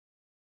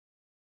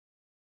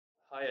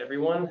Hi,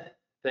 everyone.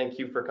 Thank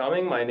you for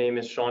coming. My name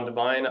is Sean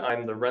Devine.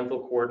 I'm the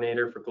rental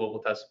coordinator for Global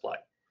Test Supply.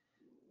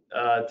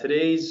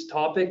 Today's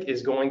topic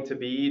is going to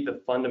be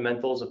the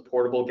fundamentals of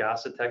portable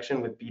gas detection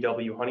with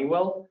BW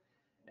Honeywell.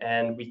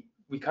 And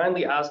we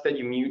kindly ask that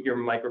you mute your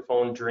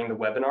microphone during the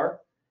webinar.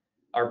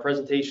 Our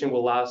presentation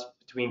will last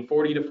between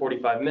 40 to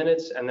 45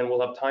 minutes, and then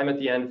we'll have time at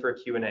the end for a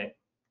Q&A.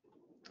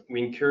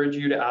 We encourage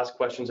you to ask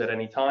questions at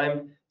any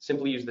time.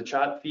 Simply use the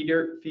chat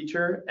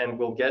feature and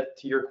we'll get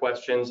to your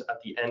questions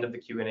at the end of the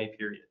Q&A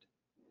period.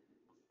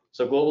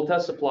 So Global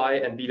Test Supply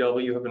and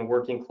BW have been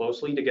working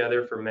closely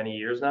together for many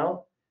years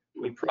now.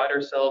 We pride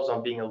ourselves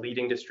on being a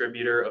leading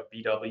distributor of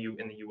BW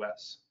in the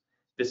US.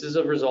 This is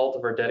a result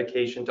of our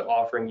dedication to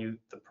offering you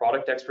the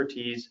product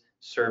expertise,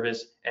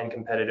 service, and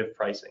competitive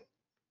pricing.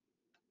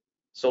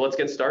 So let's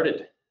get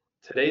started.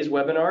 Today's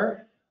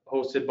webinar,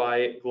 hosted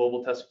by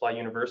Global Test Supply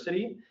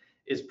University,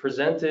 is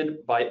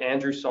presented by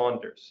Andrew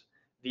Saunders,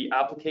 the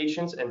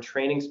Applications and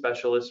Training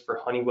Specialist for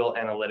Honeywell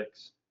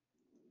Analytics.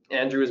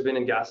 Andrew has been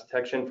in gas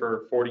detection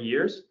for 40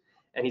 years,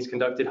 and he's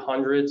conducted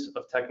hundreds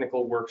of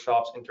technical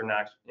workshops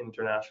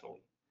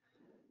internationally.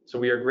 So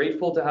we are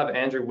grateful to have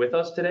Andrew with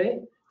us today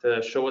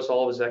to show us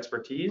all of his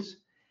expertise.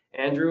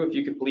 Andrew, if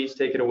you could please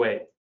take it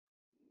away.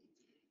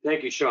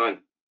 Thank you, Sean,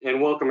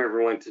 and welcome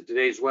everyone to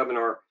today's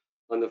webinar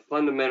on the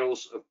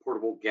fundamentals of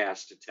portable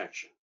gas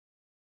detection.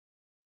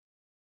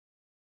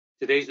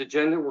 Today's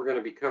agenda, we're going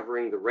to be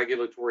covering the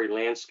regulatory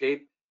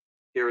landscape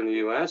here in the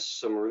US,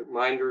 some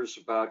reminders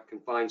about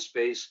confined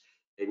space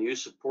and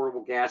use of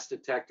portable gas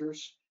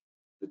detectors,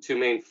 the two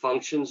main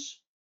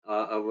functions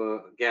of a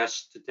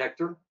gas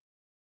detector,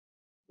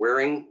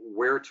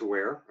 where to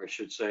wear, I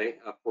should say,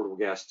 a portable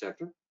gas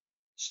detector,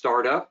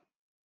 startup,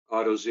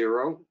 auto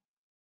zero,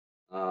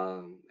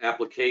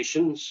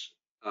 applications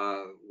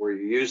where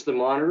you use the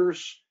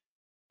monitors.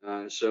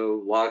 So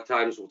a lot of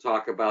times we'll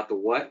talk about the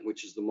what,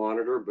 which is the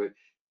monitor, but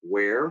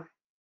where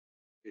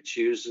it's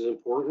used is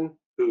important,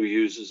 who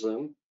uses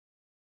them,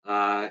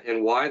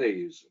 and why they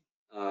use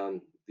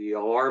them. The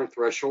alarm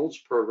thresholds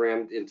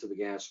programmed into the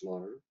gas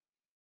monitor,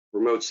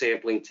 remote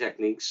sampling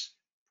techniques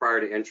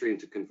prior to entry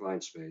into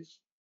confined space,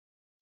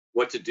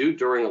 what to do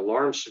during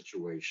alarm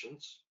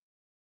situations,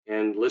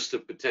 and list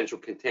of potential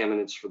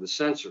contaminants for the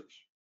sensors,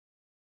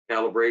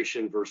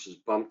 calibration versus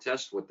bump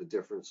test, what the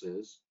difference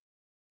is,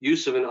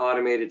 use of an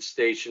automated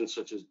station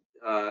such as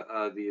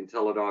the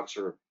IntelliDocks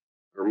or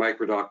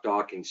microdock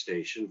docking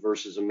station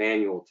versus a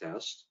manual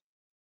test,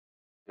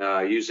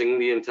 using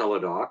the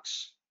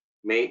IntelliDocks,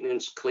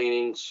 maintenance,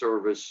 cleaning,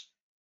 service,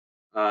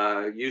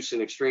 use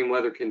in extreme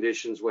weather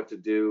conditions, what to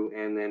do,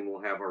 and then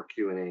we'll have our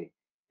Q&A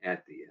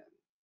at the end.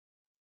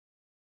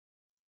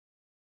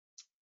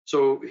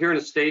 So here in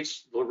the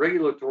States, the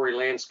regulatory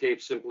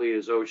landscape simply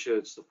is OSHA.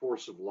 It's the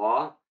force of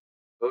law.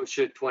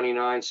 OSHA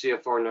 29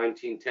 CFR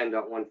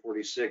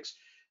 1910.146,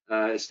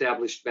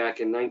 established back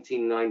in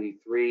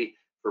 1993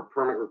 for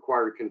permit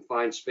required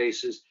confined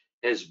spaces,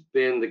 has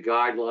been the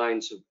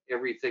guidelines of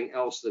everything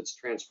else that's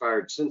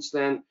transpired since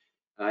then.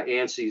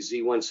 ANSI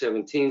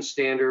Z117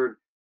 standard,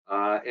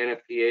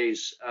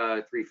 NFPA's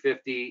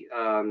 350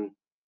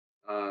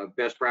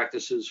 best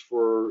practices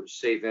for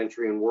safe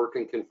entry and work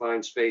in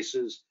confined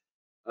spaces.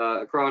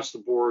 Across the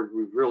board,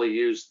 we've really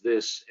used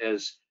this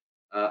as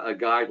a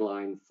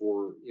guideline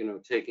for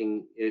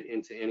taking it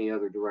into any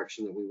other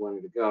direction that we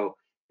wanted to go.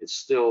 It's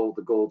still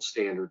the gold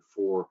standard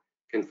for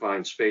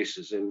confined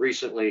spaces. And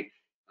recently,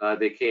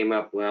 they came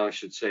up, well, I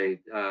should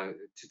say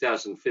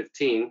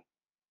 2015,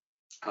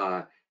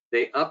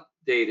 they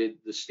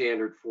updated the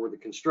standard for the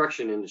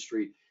construction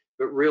industry,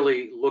 but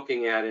really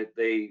looking at it,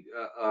 they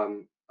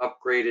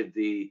upgraded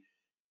the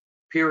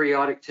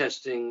periodic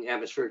testing,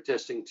 atmospheric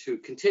testing to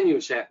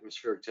continuous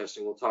atmospheric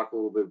testing. We'll talk a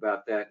little bit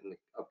about that in the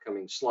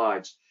upcoming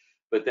slides,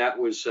 but that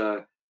was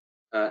an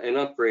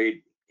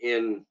upgrade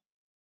in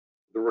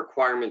the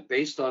requirement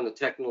based on the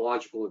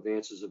technological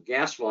advances of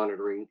gas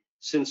monitoring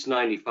since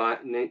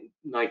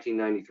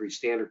 1993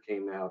 standard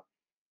came out,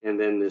 and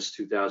then this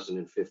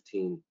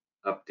 2015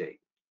 update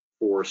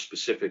for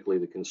specifically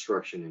the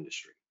construction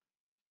industry.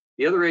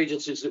 The other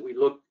agencies that we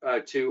look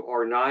to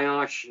are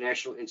NIOSH,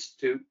 National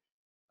Institute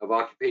of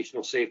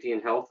Occupational Safety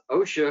and Health.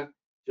 OSHA,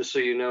 just so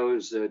you know,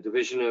 is a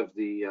division of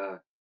the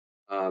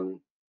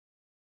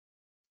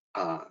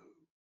Department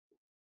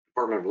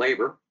of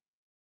Labor,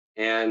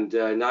 and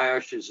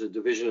NIOSH is a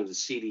division of the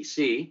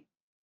CDC,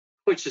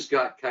 which has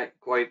got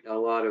quite a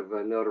lot of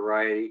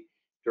notoriety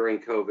during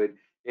COVID,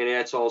 and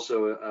that's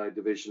also a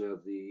division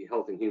of the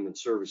Health and Human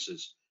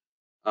Services.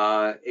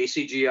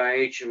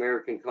 ACGIH,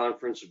 American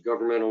Conference of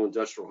Governmental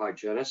Industrial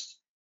Hygienists,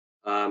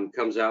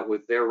 comes out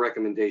with their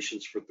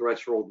recommendations for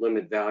threshold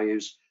limit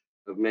values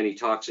of many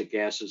toxic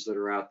gases that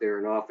are out there,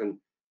 and often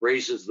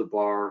raises the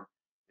bar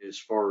as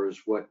far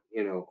as what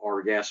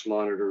our gas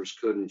monitors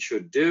could and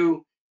should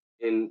do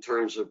in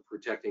terms of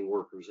protecting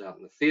workers out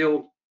in the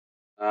field.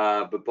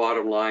 But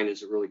bottom line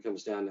is it really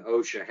comes down to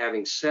OSHA.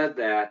 Having said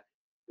that,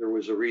 there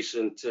was a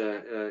recent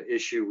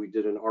issue we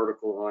did an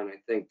article on, I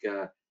think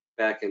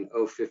back in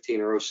 2015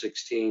 or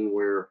 2016,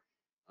 where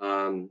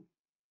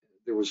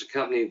there was a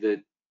company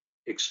that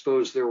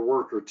exposed their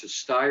worker to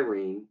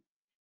styrene,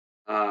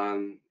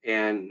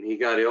 and he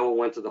got ill,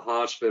 went to the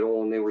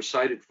hospital, and they were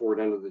cited for it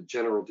under the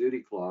general duty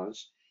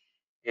clause.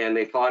 And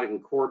they fought it in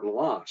court and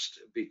lost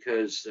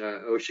because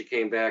OSHA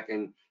came back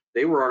and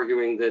they were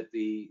arguing that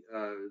the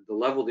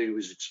level that he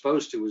was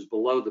exposed to was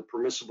below the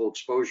permissible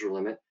exposure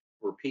limit,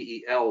 or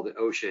PEL, that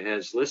OSHA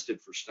has listed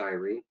for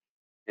styrene.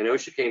 And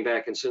OSHA came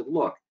back and said,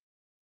 look,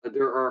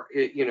 there are,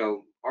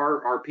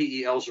 our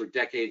PELs are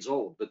decades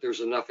old, but there's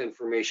enough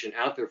information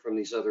out there from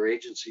these other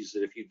agencies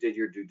that if you did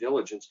your due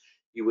diligence,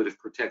 you would have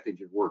protected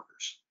your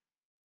workers.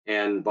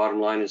 And bottom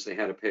line is they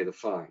had to pay the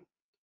fine.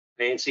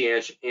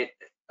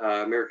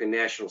 American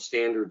National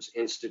Standards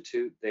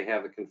Institute, they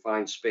have a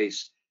confined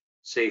space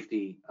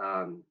safety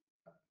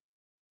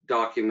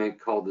document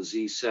called the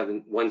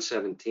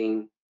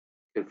Z117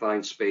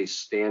 Confined Space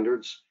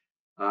Standards.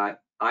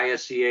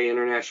 ISEA,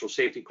 International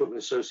Safety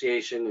Equipment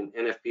Association, and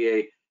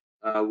NFPA,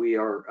 we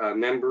are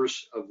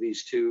members of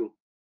these two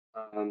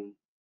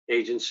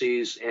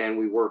agencies, and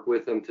we work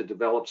with them to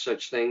develop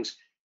such things,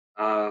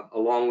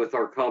 along with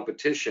our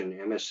competition,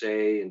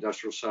 MSA,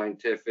 Industrial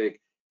Scientific,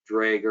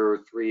 Draeger,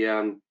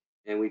 3M,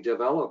 and we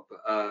develop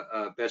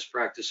best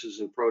practices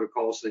and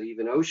protocols that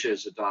even OSHA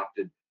has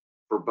adopted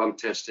for bump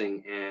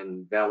testing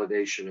and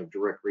validation of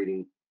direct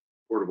reading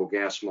portable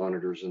gas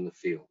monitors in the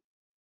field.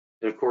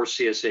 And of course,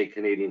 CSA,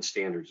 Canadian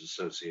Standards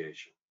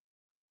Association.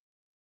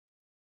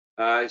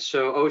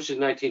 So OSHA's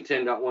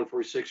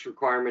 1910.146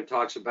 requirement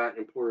talks about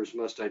employers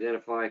must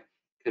identify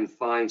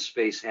confined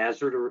space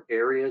hazard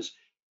areas,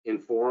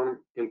 inform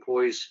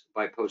employees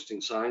by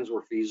posting signs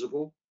where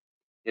feasible,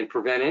 and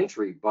prevent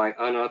entry by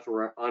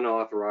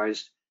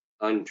unauthorized,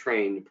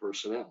 untrained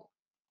personnel.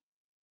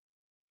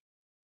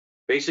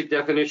 Basic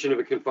definition of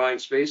a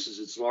confined space is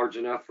it's large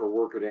enough for a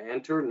worker to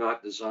enter,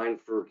 not designed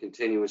for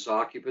continuous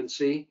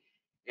occupancy,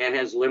 and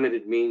has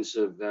limited means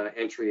of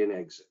entry and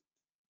exit.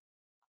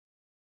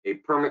 A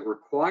permit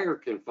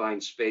required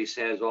confined space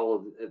has all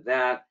of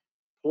that,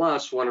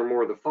 plus one or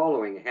more of the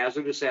following: a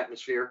hazardous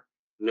atmosphere,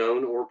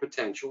 known or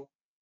potential,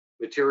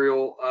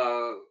 material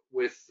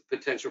with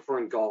potential for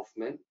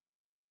engulfment,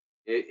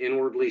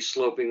 inwardly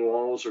sloping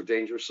walls or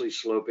dangerously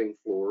sloping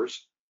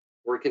floors,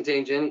 or it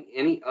contains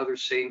any other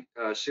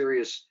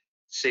serious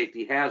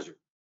safety hazard.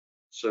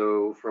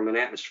 So from an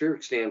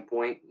atmospheric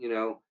standpoint,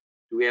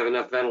 do we have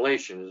enough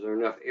ventilation? Is there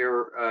enough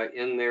air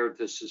in there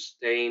to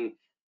sustain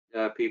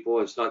people?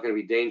 It's not going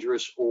to be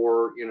dangerous,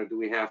 or do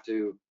we have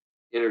to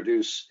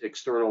introduce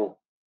external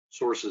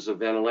sources of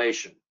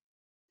ventilation?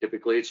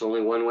 Typically, it's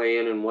only one way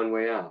in and one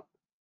way out.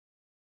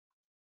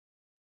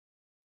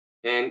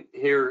 And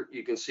here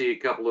you can see a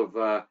couple of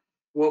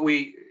what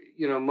we,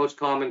 most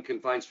common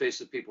confined space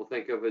that people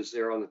think of is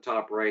there on the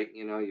top right.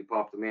 You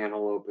pop the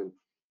manhole open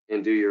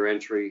and do your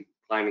entry,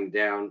 climbing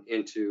down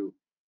into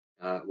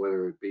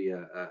whether it be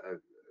a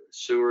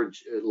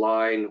sewage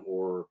line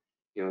or,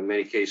 in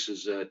many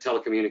cases,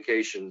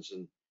 telecommunications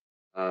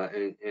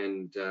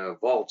and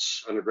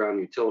vaults,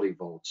 underground utility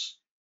vaults.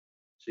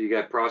 So you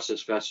got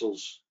process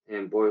vessels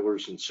and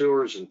boilers and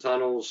sewers and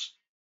tunnels,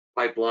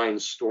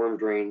 pipelines, storm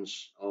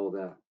drains, all of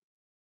that.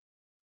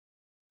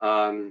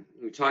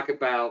 We talk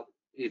about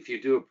if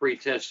you do a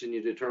pre-test and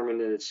you determine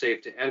that it's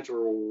safe to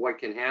enter, what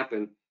can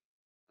happen?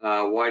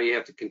 Why do you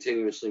have to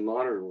continuously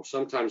monitor? Well,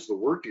 sometimes the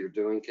work you're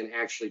doing can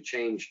actually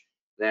change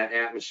that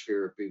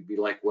atmosphere. It'd be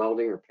like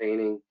welding or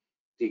painting,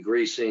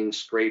 degreasing,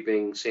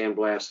 scraping,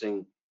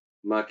 sandblasting,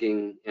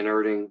 mucking,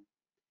 inerting.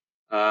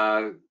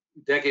 A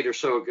decade or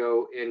so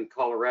ago in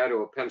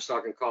Colorado, a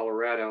Pemstock in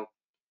Colorado,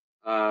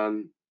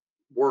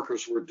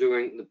 workers were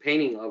doing the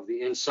painting of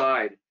the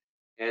inside,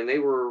 and they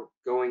were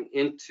going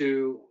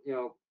into,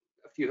 a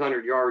few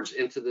hundred yards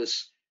into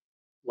this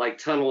like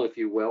tunnel, if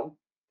you will,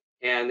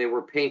 and they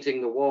were painting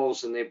the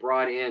walls, and they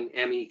brought in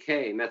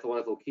MEK, methyl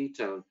ethyl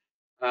ketone,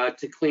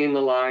 to clean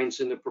the lines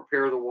and to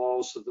prepare the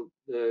walls so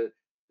the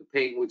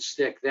paint would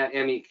stick. That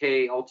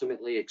MEK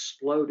ultimately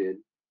exploded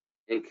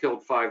and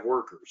killed 5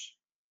 workers.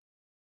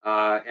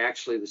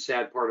 Actually, the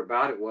sad part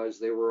about it was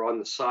they were on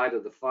the side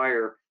of the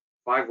fire.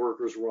 5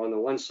 workers were on the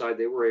one side.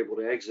 They were able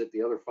to exit.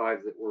 The other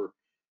 5 that were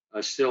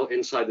still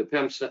inside the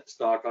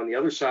Pemstock on the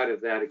other side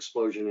of that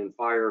explosion and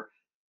fire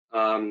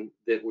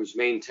that was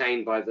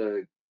maintained by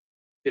the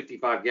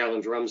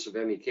 55-gallon drums of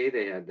MEK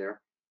they had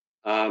there.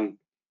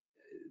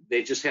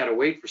 They just had to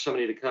wait for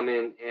somebody to come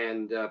in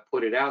and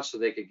put it out so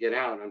they could get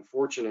out.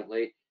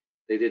 Unfortunately,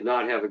 they did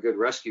not have a good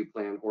rescue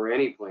plan or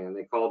any plan.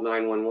 They called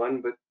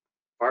 911, but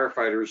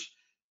firefighters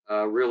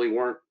really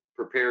weren't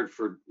prepared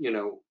for,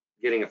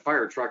 getting a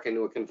fire truck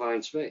into a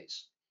confined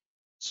space.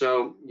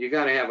 So you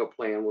got to have a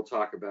plan. We'll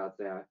talk about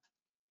that.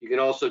 You can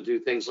also do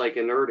things like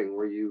inerting,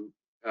 where you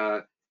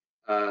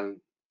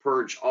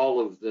purge all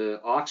of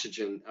the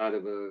oxygen out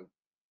of a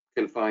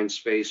confined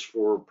space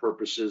for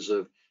purposes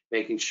of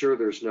making sure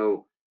there's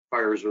no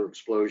fires or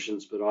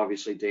explosions, but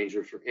obviously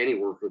dangerous for any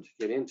worker to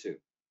get into. And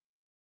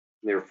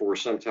therefore,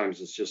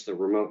 sometimes it's just a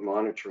remote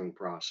monitoring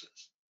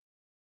process.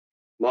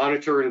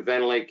 Monitor and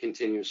ventilate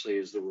continuously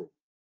is the rule.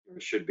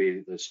 It should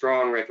be the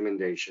strong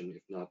recommendation,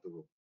 if not the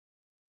rule.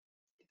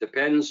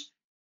 Depends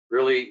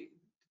really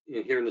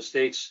here in the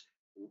States,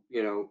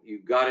 you know,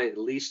 you've got to at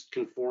least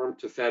conform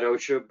to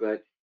FED-OSHA,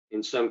 but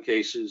in some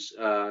cases,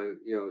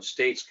 you know,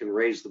 states can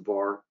raise the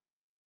bar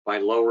by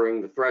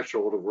lowering the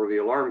threshold of where the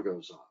alarm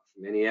goes off.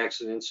 Many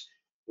accidents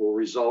will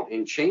result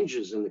in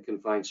changes in the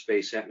confined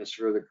space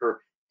atmosphere that occur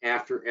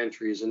after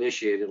entry is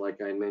initiated,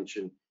 like I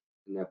mentioned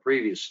in that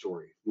previous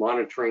story.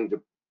 Monitoring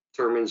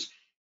determines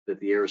that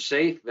the air is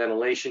safe,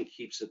 ventilation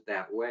keeps it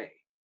that way.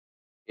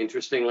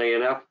 Interestingly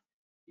enough,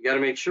 you got to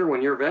make sure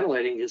when you're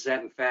ventilating, is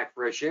that in fact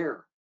fresh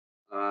air?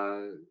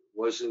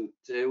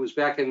 It was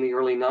back in the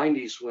early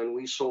 90s when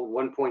we sold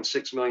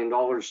 $1.6 million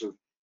of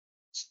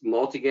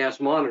multi-gas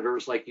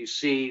monitors, like you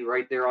see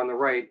right there on the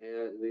right,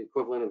 the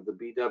equivalent of the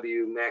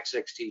BW Max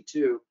XT2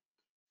 to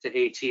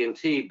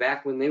AT&T,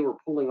 back when they were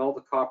pulling all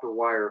the copper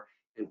wire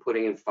and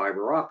putting in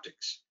fiber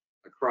optics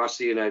across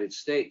the United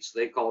States.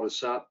 They called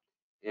us up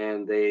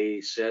and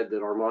they said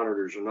that our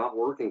monitors are not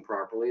working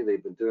properly.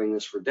 They've been doing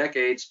this for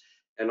decades,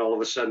 and all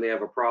of a sudden they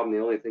have a problem.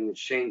 The only thing that's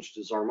changed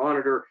is our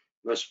monitor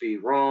must be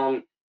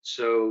wrong.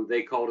 So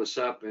they called us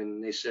up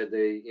and they said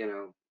they, you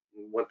know,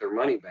 want their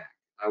money back.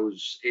 I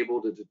was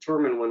able to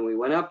determine when we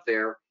went up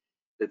there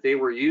that they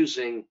were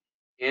using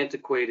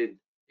antiquated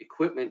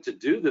equipment to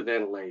do the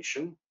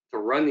ventilation, to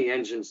run the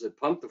engines that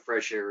pump the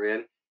fresh air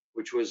in,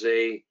 which was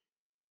a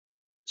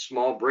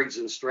small Briggs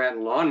and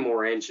Stratton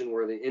lawnmower engine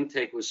where the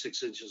intake was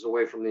 6 inches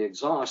away from the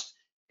exhaust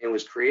and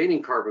was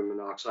creating carbon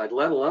monoxide,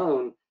 let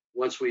alone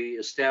once we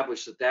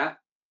established that that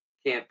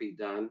can't be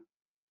done.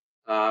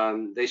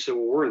 They said,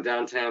 well, we're in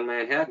downtown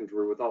Manhattan,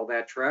 Drew, with all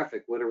that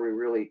traffic. What are we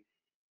really,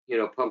 you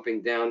know,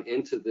 pumping down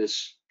into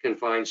this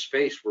confined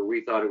space where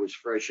we thought it was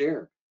fresh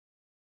air?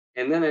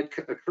 And then it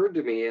occurred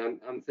to me,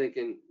 I'm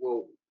thinking,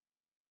 well,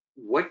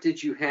 what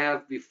did you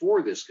have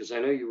before this? Because I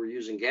know you were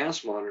using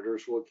gas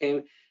monitors. Well,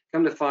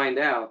 come to find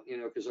out, you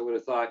know, because I would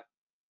have thought,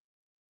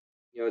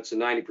 you know, it's a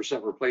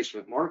 90%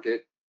 replacement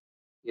market.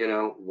 You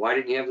know, why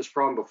didn't you have this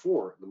problem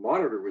before? The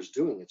monitor was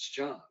doing its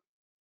job.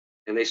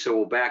 And they said,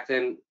 well, back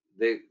then,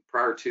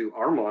 prior to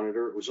our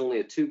monitor, it was only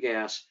a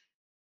 2-gas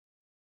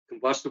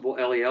combustible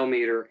LEL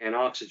meter and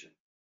oxygen.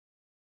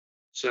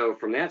 So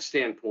from that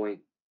standpoint,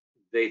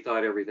 they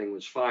thought everything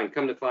was fine.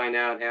 Come to find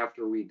out,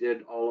 after we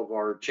did all of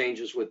our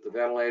changes with the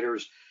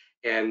ventilators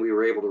and we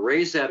were able to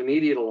raise that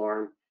immediate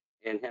alarm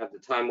and have the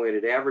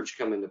time-weighted average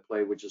come into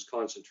play, which is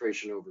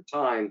concentration over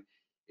time,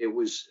 it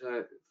was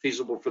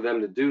feasible for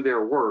them to do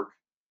their work.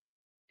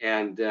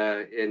 And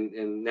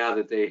now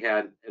that they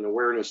had an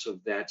awareness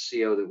of that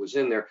CO that was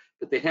in there,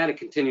 but they had to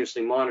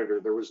continuously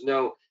monitor. There was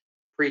no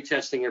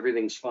pre-testing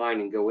everything's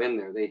fine and go in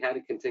there. They had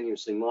to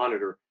continuously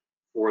monitor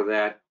for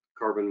that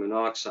carbon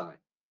monoxide.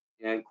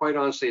 And quite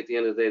honestly, at the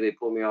end of the day, they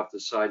pulled me off the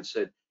side and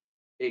said,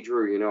 hey,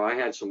 Drew, you know, I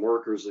had some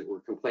workers that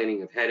were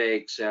complaining of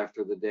headaches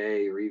after the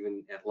day or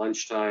even at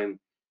lunchtime.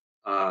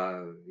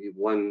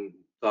 One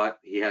thought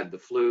he had the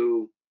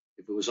flu.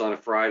 If it was on a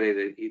Friday,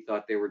 that he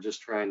thought they were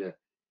just trying to,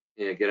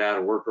 you know, get out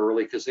of work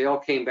early, because they all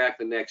came back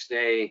the next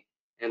day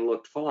and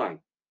looked fine.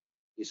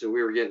 He said,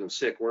 we were getting them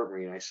sick, weren't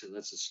we? And I said,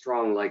 that's a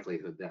strong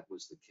likelihood that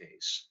was the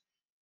case.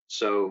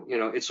 So, you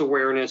know, it's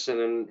awareness. And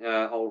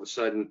then all of a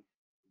sudden,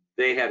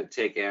 they had to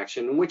take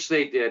action, which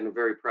they did, and I'm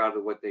very proud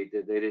of what they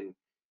did. They didn't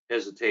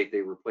hesitate.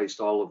 They replaced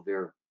all of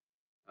their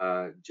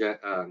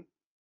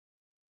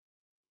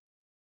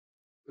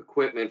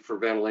equipment for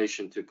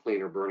ventilation to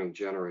cleaner burning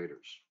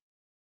generators.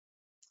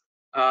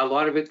 A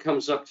lot of it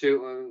comes up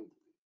to,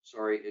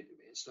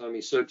 it's on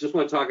me. So just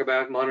want to talk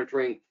about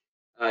monitoring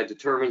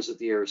determines that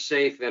the air is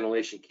safe.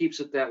 Ventilation keeps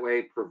it that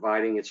way,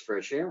 providing it's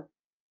fresh air.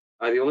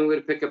 The only way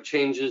to pick up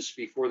changes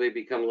before they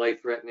become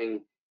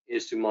life-threatening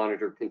is to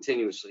monitor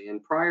continuously.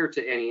 And prior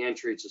to any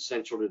entry, it's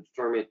essential to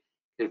determine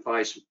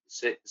confined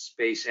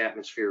space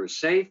atmosphere is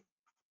safe,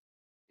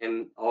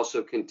 and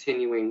also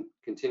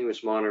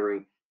continuous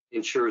monitoring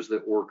ensures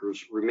that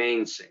workers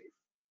remain safe.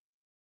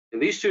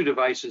 And these two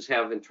devices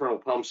have internal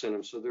pumps in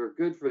them, so they're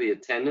good for the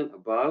attendant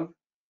above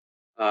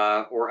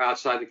or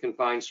outside the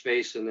confined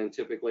space, and then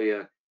typically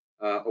a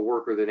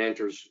worker that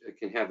enters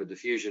can have a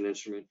diffusion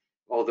instrument.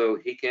 Although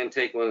he can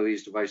take one of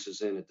these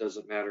devices in, it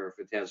doesn't matter if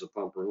it has a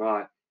pump or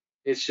not.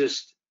 It's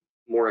just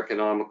more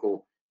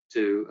economical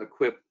to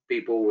equip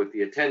people with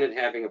the attendant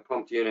having a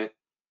pumped unit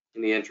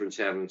and the entrance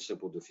having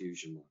simple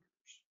diffusion monitors.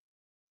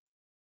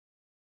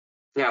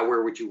 Now,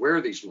 where would you wear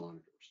these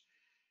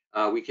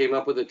monitors? We came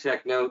up with a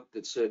tech note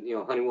that said, you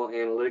know, Honeywell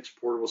Analytics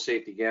portable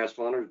safety gas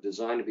monitors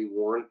designed to be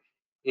worn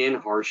in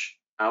harsh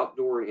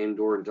outdoor and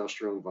indoor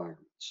industrial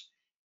environments.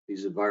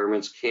 These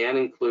environments can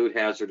include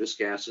hazardous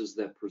gases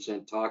that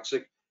present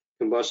toxic,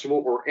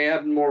 combustible, or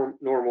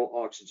abnormal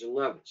oxygen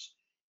levels.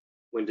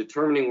 When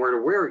determining where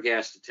to wear a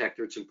gas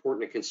detector, it's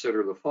important to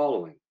consider the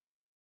following: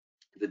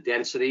 the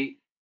density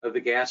of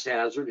the gas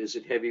hazard. Is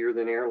it heavier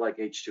than air, like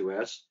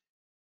H2S?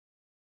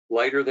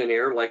 Lighter than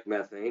air, like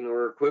methane,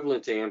 or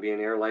equivalent to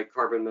ambient air, like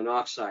carbon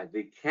monoxide?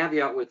 The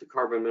caveat with the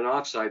carbon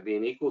monoxide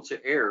being equal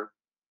to air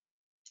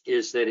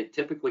is that it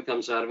typically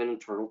comes out of an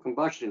internal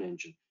combustion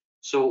engine.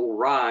 So it will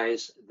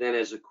rise, then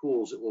as it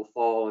cools, it will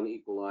fall and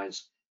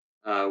equalize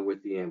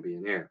with the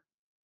ambient air.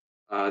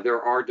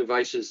 There are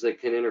devices that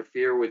can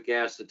interfere with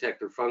gas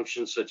detector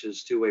functions, such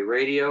as two-way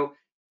radio.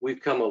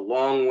 We've come a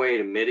long way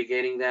to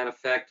mitigating that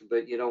effect,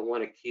 but you don't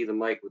want to key the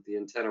mic with the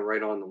antenna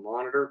right on the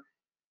monitor.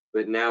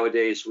 But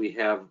nowadays we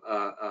have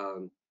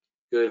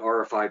good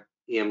RFI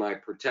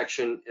EMI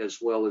protection, as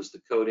well as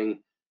the coating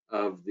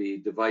of the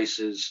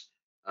devices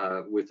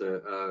with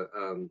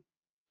a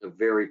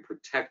very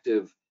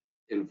protective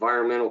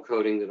environmental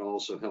coating that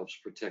also helps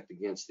protect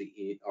against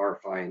the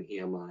RFI and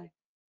EMI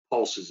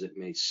pulses it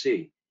may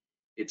see.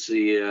 Is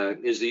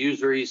the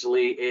user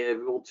easily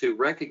able to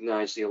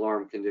recognize the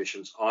alarm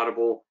conditions,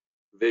 audible,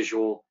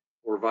 visual,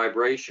 or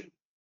vibration?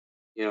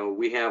 You know,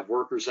 we have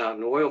workers out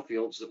in oil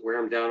fields that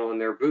wear them down on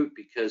their boot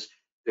because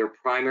their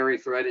primary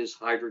threat is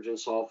hydrogen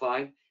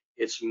sulfide.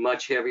 It's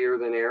much heavier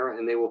than air,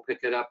 and they will pick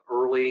it up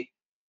early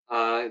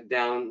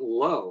down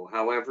low.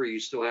 However, you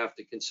still have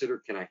to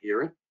consider, can I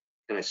hear it?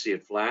 Can I see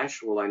it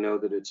flash? Will I know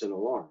that it's an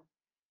alarm?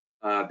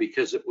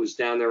 Because it was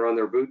down there on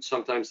their boot,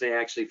 sometimes they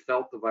actually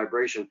felt the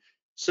vibration,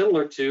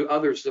 similar to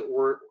others that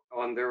were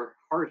on their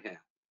hard hat.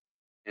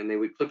 And they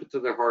would clip it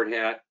to their hard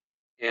hat,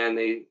 and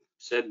they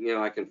said, you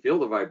know, I can feel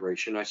the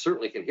vibration. I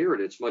certainly can hear it.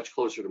 It's much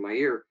closer to my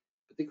ear,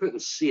 but they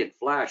couldn't see it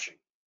flashing.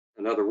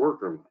 Another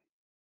worker might.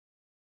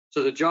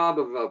 So the job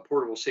of a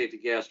portable safety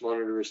gas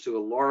monitor is to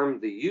alarm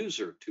the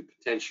user to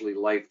potentially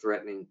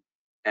life-threatening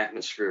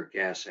atmospheric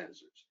gas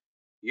hazards.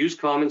 Use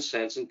common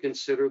sense and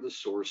consider the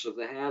source of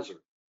the hazard,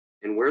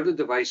 and where the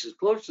device is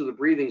close to the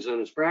breathing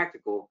zone is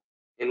practical,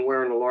 and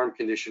where an alarm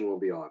condition will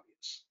be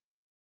obvious.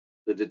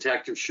 The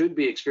detector should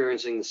be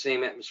experiencing the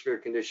same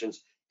atmospheric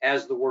conditions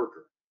as the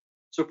worker.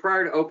 So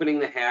prior to opening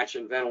the hatch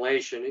and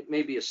ventilation, it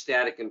may be a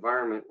static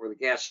environment where the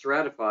gas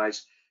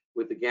stratifies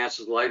with the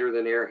gases lighter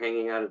than air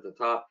hanging out at the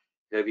top,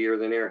 heavier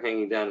than air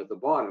hanging down at the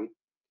bottom.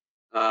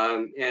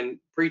 And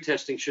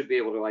pre-testing should be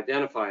able to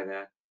identify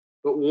that.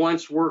 But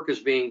once work is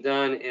being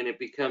done and it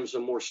becomes a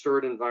more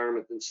stirred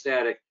environment than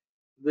static,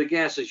 the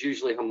gas is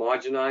usually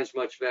homogenized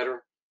much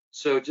better.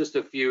 So just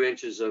a few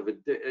inches of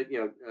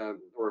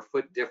or a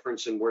foot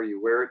difference in where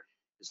you wear it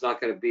is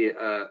not going to be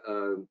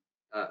a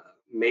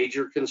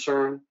major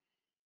concern.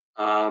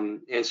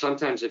 And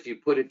sometimes if you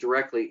put it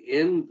directly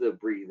in the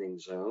breathing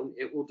zone,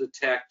 it will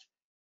detect,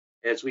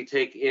 as we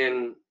take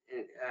in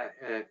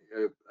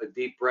a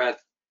deep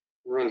breath,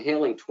 we're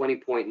inhaling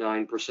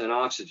 20.9%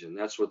 oxygen.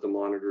 That's what the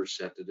monitor is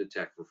set to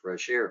detect for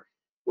fresh air.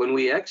 When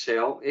we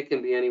exhale, it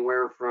can be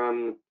anywhere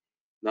from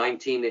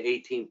 19 to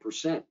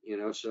 18%, you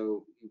know,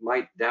 so you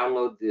might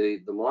download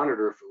the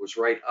monitor if it was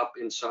right up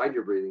inside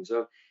your breathing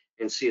zone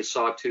and see a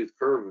sawtooth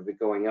curve of it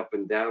going up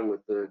and down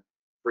with the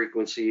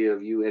frequency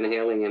of you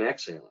inhaling and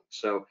exhaling.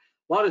 So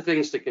a lot of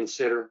things to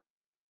consider,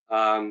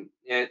 and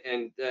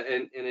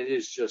it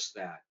is just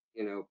that,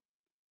 you know,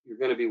 you're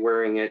going to be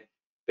wearing it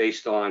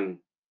based on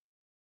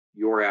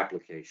your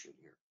application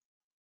here.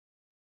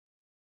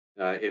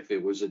 If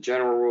it was a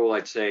general rule,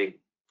 I'd say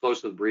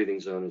close to the breathing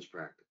zone is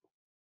practical.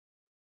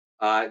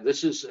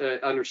 This is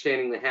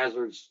understanding the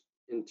hazards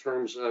in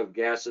terms of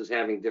gases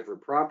having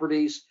different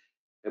properties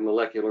and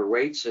molecular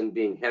weights, and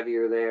being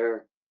heavier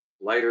there,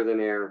 lighter than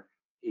air,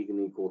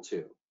 equal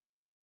to.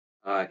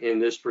 In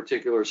this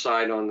particular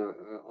side on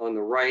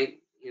the right,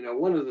 you know,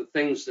 one of the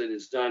things that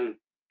is done,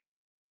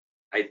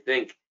 I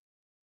think,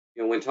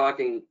 you know, when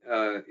talking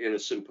in a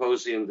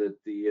symposium that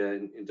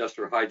the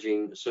Industrial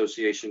Hygiene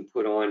Association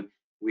put on,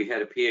 we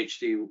had a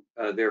PhD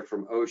there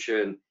from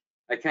OSHA, and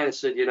I kind of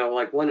said, you know,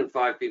 like 1 in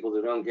 5 people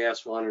that own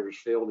gas monitors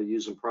fail to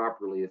use them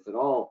properly, if at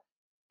all.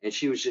 And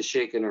she was just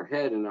shaking her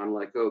head, and I'm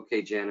like,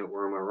 okay, Janet,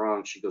 where am I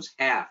wrong? She goes,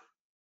 half,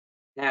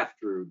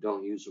 Drew,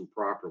 don't use them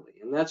properly.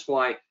 And that's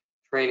why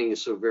training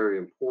is so very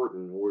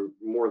important. We're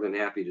more than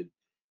happy to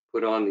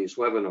put on these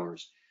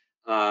webinars.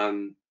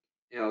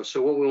 You know,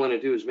 so what we want to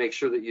do is make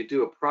sure that you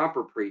do a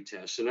proper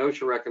pre-test. And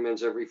OSHA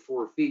recommends every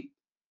 4 feet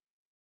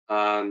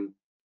in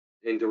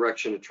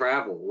direction of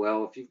travel.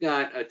 Well, if you've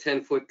got a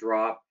 10-foot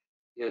drop,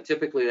 you know,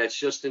 typically that's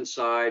just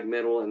inside,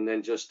 middle, and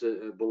then just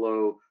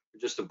below,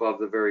 just above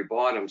the very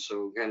bottom.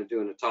 So kind of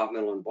doing the top,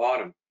 middle, and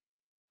bottom.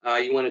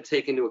 You want to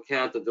take into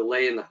account the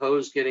delay in the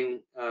hose getting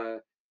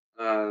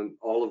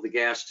all of the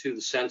gas to the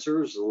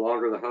sensors. The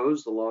longer the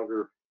hose, the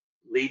longer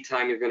lead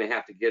time you're going to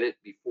have to get it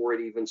before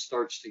it even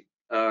starts to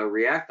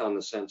react on the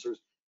sensors.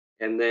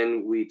 And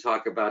then we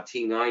talk about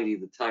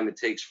T90, the time it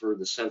takes for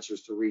the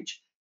sensors to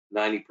reach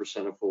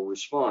 90% of full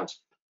response.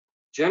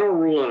 General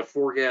rule on a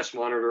 4-gas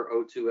monitor,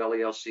 O2,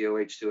 LEL,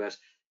 COH2S,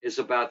 is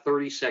about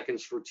 30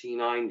 seconds for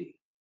T90.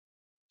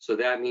 So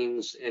that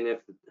means, and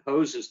if the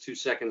hose is 2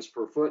 seconds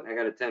per foot, and I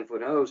got a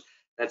 10-foot hose,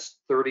 that's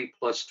 30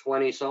 plus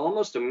 20, so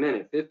almost a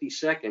minute, 50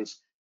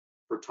 seconds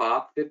for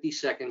top, 50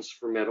 seconds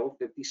for middle,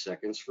 50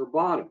 seconds for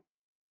bottom.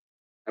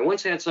 I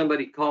once had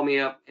somebody call me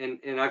up,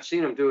 and I've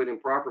seen them do it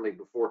improperly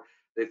before.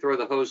 They throw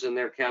the hose in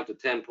there, count to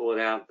 10, pull it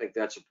out, and think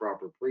that's a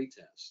proper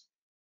pre-test.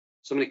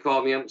 Somebody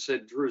called me up and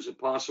said, Drew, is it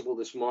possible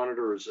this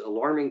monitor is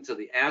alarming to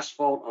the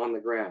asphalt on the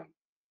ground?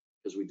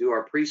 Because we do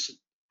our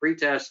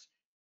pre-test,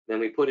 then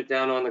we put it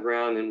down on the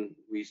ground and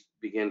we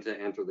begin to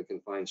enter the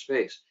confined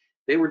space.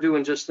 They were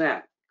doing just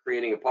that,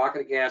 creating a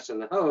pocket of gas in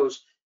the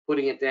hose,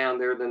 putting it down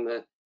there. Then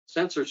the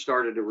sensor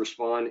started to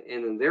respond,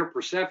 and in their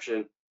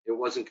perception, it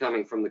wasn't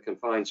coming from the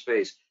confined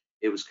space.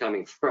 It was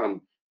coming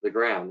from the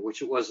ground,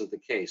 which it wasn't the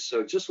case.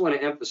 So just want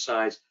to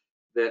emphasize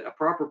that a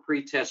proper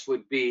pretest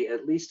would be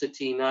at least a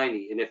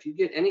T90. And if you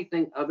get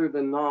anything other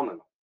than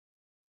nominal,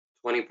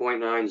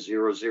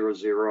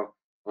 20.9000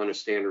 on a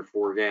standard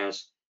 4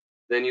 gas,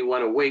 then you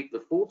want to wait the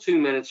full 2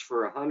 minutes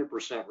for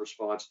 100%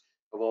 response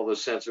of all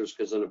those sensors,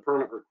 because in a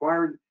permit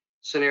required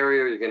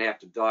scenario, you're going to have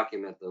to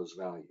document those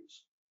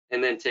values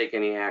and then take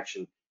any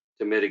action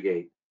to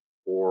mitigate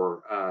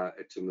or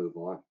to move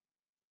on.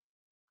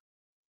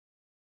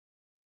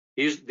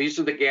 These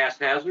are the gas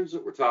hazards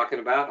that we're talking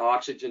about: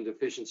 oxygen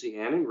deficiency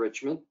and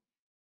enrichment,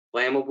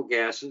 flammable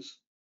gases,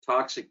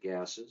 toxic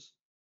gases.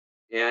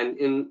 And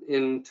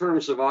in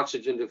terms of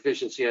oxygen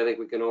deficiency, I think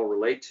we can all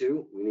relate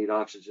to. We need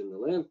oxygen to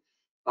live.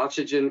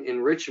 Oxygen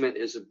enrichment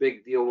is a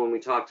big deal when we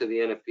talk to the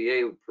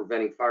NFPA,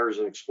 preventing fires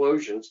and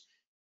explosions.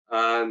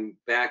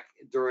 Back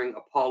during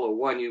Apollo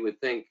 1, you would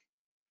think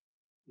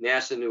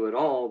NASA knew it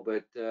all,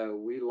 but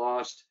we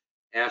lost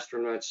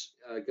astronauts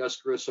Gus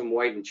Grissom,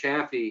 White, and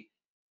Chaffee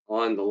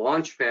on the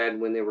launch pad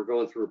when they were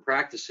going through a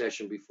practice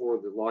session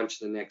before the launch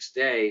the next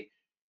day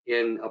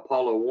in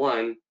Apollo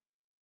 1.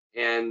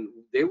 And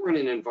they were in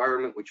an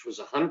environment which was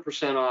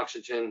 100%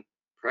 oxygen,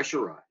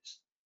 pressurized.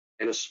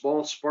 And a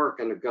small spark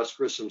under Gus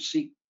Grissom's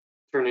seat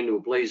turned into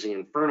a blazing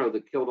inferno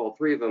that killed all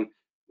three of them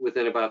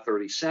within about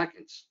 30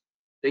 seconds.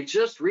 They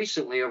just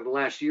recently, over the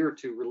last year or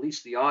two,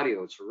 released the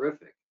audio. It's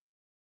horrific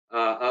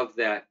of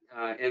that.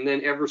 And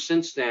then ever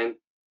since then,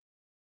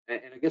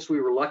 and I guess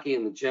we were lucky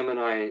in the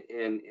Gemini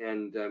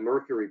and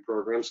Mercury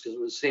programs because it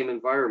was the same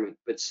environment.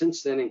 But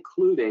since then,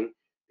 including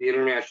the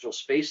International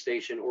Space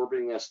Station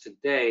orbiting us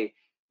today,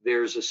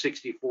 there's a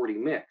 60-40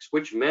 mix,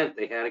 which meant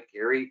they had to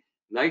carry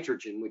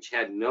nitrogen, which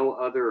had no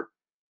other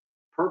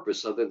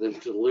purpose other than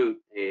to dilute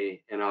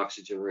an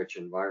oxygen-rich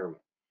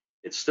environment.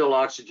 It's still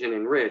oxygen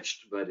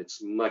enriched, but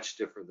it's much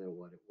different than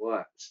what it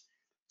was.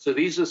 So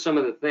these are some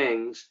of the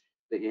things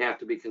that you have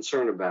to be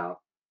concerned about.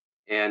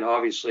 And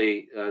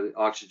obviously,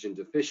 oxygen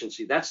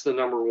deficiency, that's the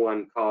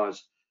 #1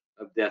 cause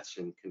of deaths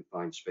in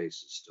confined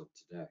spaces still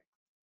today.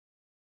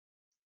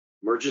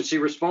 Emergency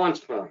response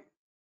plan.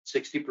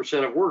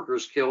 60% of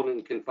workers killed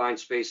in confined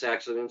space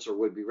accidents are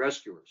would-be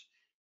rescuers.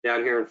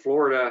 Down here in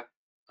Florida,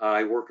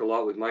 I work a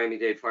lot with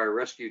Miami-Dade Fire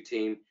Rescue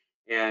Team,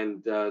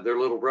 and their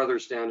little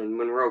brothers down in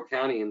Monroe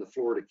County in the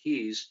Florida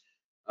Keys.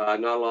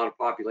 Not a lot of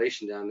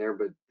population down there,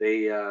 but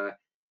they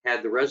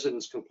had the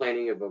residents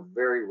complaining of a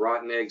very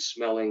rotten egg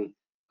smelling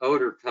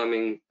odor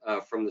coming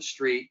from the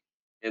street,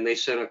 and they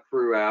sent a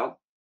crew out,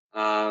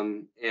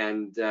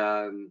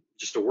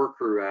 just a work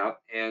crew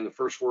out, and the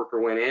first worker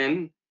went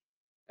in,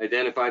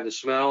 identified the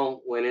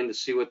smell, went in to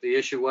see what the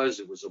issue was.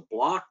 It was a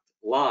blocked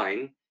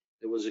line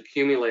that was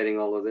accumulating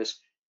all of this,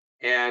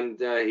 and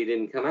he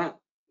didn't come out.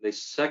 The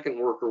second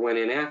worker went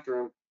in after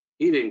him.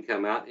 He didn't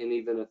come out, and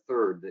even a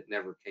third that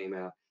never came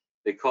out.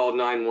 They called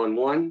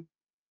 911.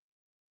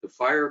 The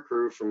fire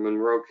crew from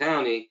Monroe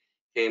County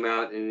came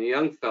out, and the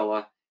young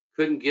fella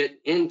couldn't get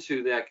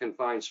into that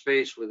confined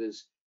space with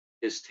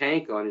his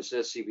tank on, his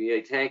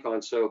SCBA tank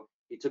on, so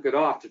he took it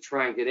off to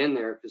try and get in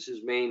there because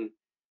his main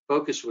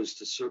focus was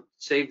to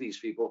save these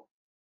people.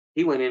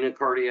 He went in a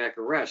cardiac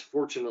arrest.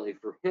 Fortunately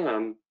for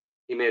him,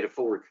 he made a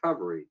full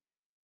recovery.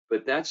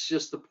 But that's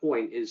just the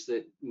point, is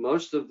that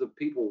most of the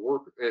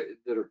people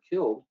that are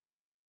killed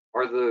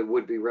are the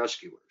would-be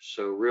rescuers.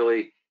 So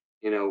really,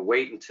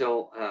 wait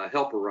until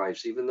help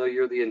arrives. Even though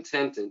you're the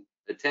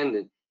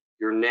attendant,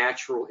 your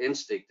natural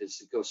instinct is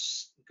to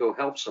go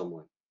help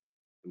someone.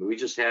 I mean, we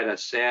just had a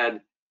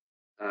sad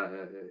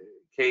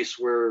case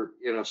where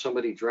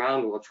somebody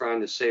drowned while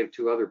trying to save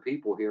 2 other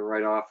people here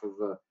right off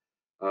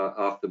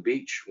the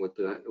beach with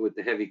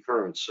the heavy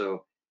currents.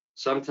 So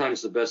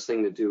sometimes the best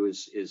thing to do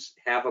is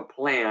have a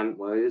plan.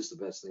 Well, it is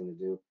the best thing to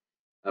do,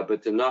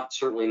 but to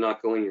certainly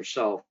not go in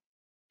yourself.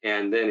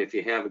 And then if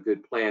you have a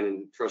good plan,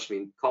 and trust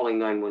me, calling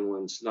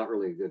 911 is not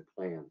really a good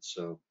plan.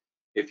 So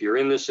if you're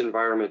in this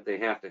environment, they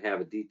have to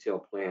have a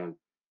detailed plan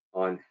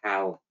on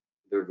how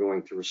they're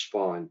going to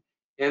respond.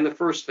 And the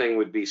first thing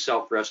would be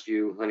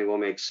self-rescue. Honeywell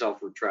makes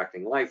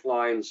self-retracting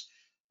lifelines.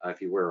 If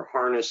you wear a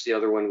harness, the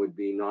other one would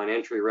be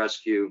non-entry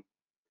rescue,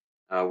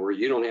 where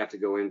you don't have to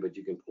go in, but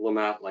you can pull them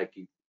out like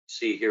you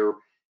see here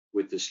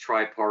with this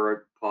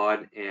tripod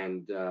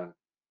and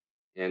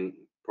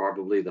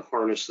probably the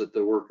harness that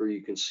the worker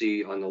you can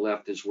see on the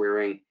left is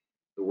wearing,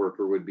 the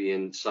worker would be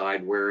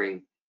inside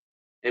wearing.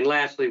 And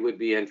lastly would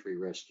be entry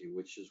rescue,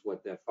 which is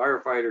what that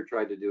firefighter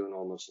tried to do and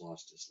almost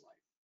lost his life.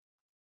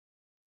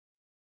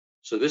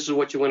 So this is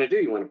what you want to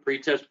do. You want to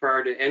pre-test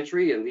prior to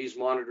entry, and these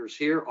monitors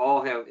here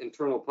all have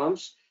internal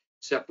pumps,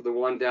 except for the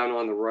one down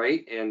on the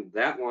right. And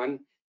that one,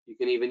 you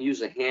can even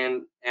use a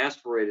hand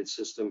aspirated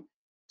system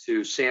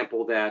to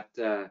sample that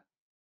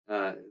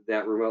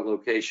remote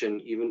location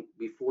even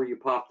before you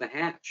pop the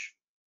hatch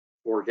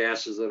for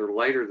gases that are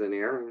lighter than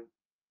air and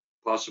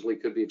possibly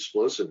could be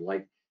explosive,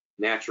 like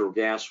natural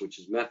gas, which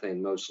is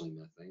methane, mostly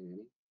methane.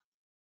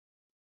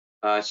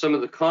 Some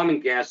of the common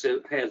gas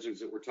hazards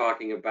that we're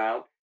talking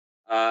about,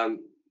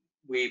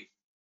 we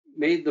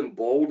made them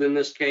bold in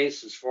this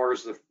case as far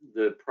as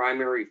the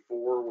primary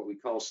four, what we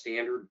call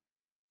standard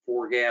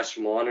four gas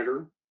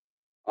monitor: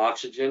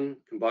 oxygen,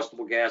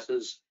 combustible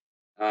gases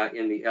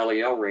in the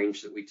LEL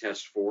range that we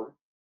test for,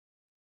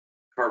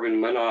 carbon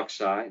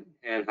monoxide,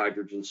 and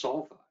hydrogen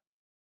sulfide.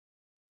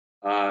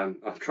 On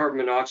carbon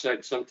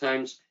monoxide,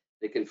 sometimes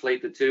they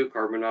conflate the two: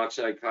 carbon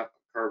monoxide,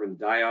 carbon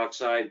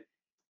dioxide.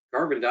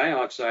 Carbon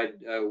dioxide,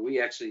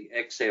 we actually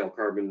exhale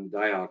carbon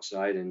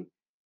dioxide, and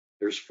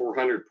there's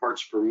 400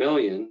 parts per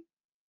million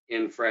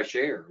in fresh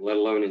air, let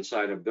alone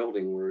inside a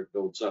building where it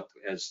builds up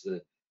as the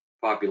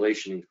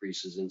population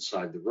increases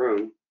inside the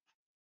room.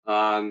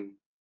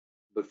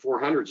 But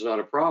 400 is not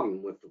a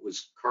problem. If it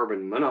was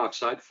carbon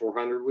monoxide,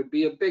 400 would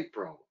be a big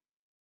problem.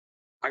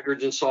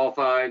 Hydrogen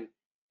sulfide,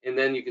 and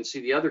then you can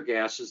see the other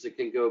gases that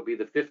can go be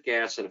the fifth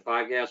gas in a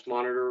 5-gas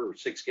monitor or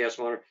 6-gas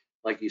monitor,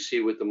 like you see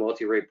with the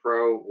Multi-Ray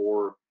Pro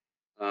or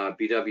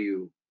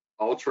BW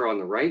Ultra on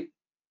the right.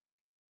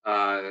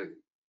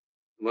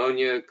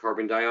 Ammonia,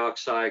 carbon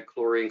dioxide,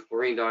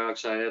 chlorine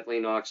dioxide,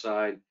 ethylene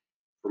oxide,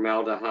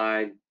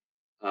 formaldehyde.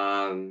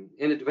 And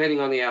depending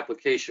on the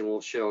application,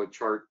 we'll show a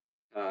chart,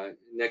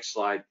 next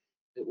slide,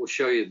 that will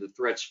show you the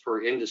threats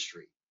per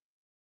industry.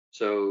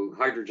 So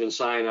hydrogen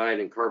cyanide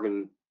and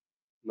carbon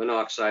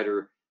monoxide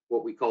are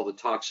what we call the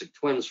toxic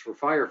twins for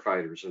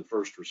firefighters and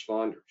first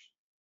responders.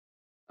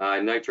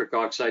 Nitric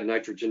oxide,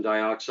 nitrogen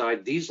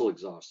dioxide, diesel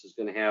exhaust is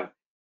going to have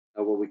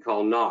what we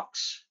call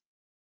NOx,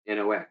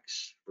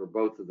 NOx for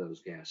both of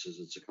those gases.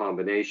 It's a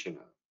combination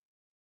of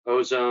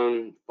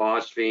ozone,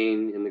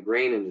 phosphine. In the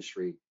grain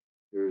industry,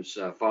 there's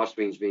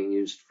phosphines being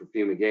used for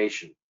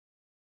fumigation.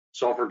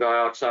 Sulfur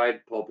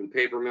dioxide, pulp and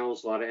paper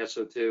mills, a lot of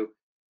SO2,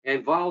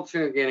 and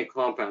volatile organic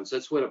compounds.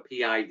 That's what a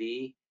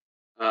PID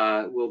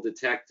will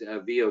detect,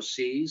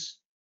 VOCs,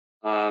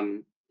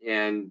 and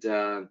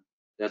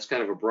that's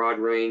kind of a broad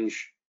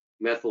range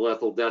methyl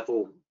ethyl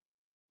dethyl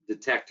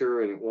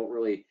detector, and it won't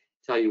really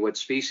tell you what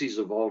species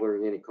of volatile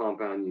organic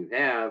compound you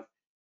have,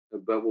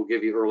 but will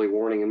give you early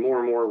warning. And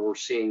more we're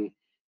seeing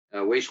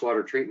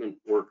wastewater treatment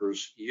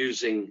workers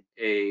using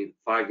a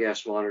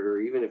 5-gas monitor,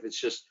 even if it's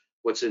just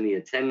what's in the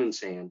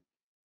attendant's hand,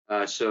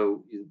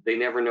 so they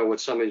never know what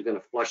somebody's going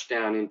to flush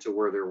down into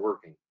where they're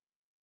working.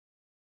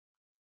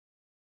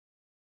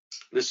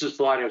 This is the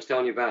slide I was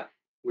telling you about,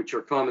 which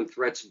are common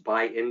threats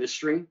by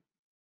industry: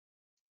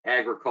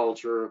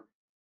 agriculture,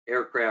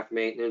 aircraft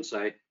maintenance.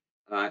 I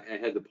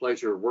had the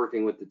pleasure of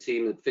working with the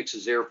team that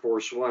fixes Air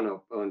Force One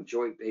up on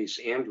Joint Base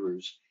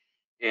Andrews,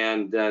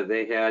 and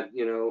they had,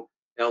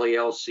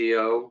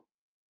 LELCO,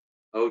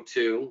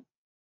 O2,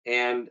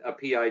 and a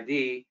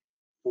PID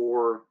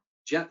for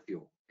jet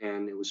fuel,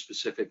 and it was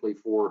specifically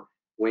for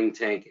wing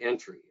tank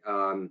entry.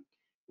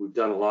 We've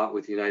done a lot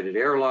with United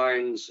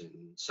Airlines and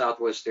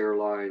Southwest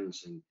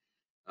Airlines, and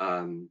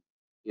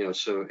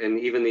and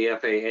even the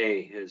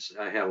FAA has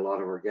had a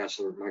lot of our gas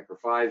alert micro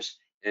 5s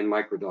and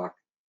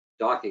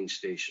docking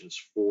stations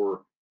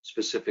for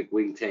specific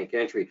wing tank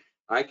entry.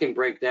 I can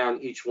break down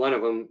each one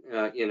of them.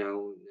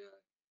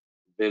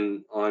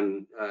 Been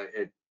on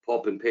at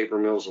pulp and paper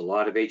mills, a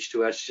lot of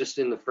H2S just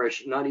in the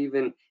fresh, not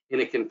even in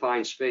a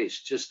confined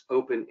space, just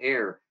open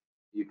air.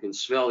 You can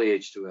smell the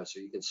H2S, or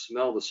you can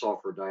smell the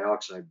sulfur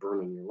dioxide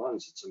burning your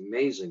lungs. It's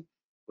amazing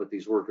what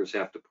these workers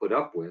have to put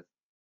up with.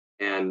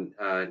 And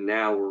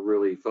now we're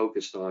really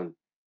focused on,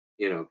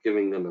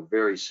 giving them a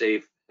very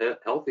safe,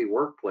 healthy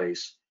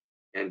workplace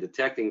and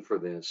detecting for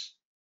this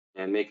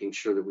and making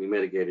sure that we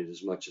mitigate it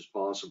as much as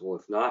possible,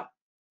 if not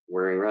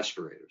wearing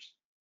respirators.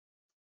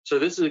 So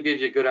this will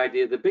give you a good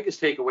idea. The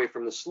biggest takeaway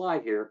from the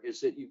slide here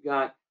is that you've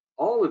got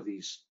all of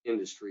these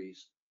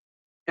industries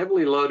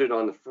heavily loaded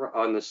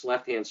on this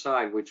left-hand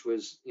side, which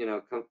was,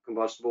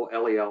 combustible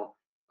LEL,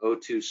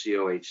 O2,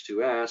 CO,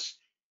 H2S,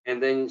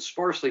 and then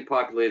sparsely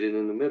populated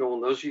in the middle.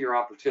 And those are your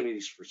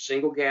opportunities for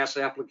single gas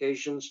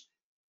applications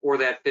or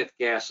that fifth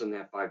gas in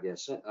that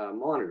 5-gas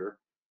monitor.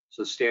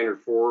 So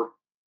standard 4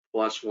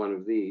 plus one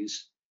of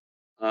these.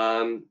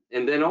 And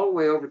then all the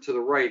way over to the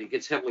right, it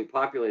gets heavily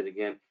populated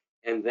again.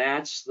 And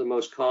that's the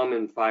most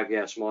common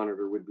 5-gas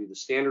monitor, would be the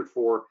standard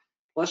 4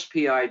 plus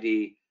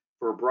PID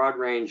for a broad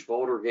range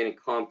volatile organic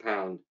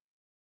compound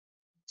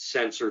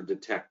sensor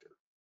detector.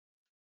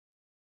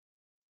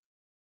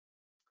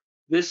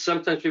 This,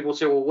 sometimes people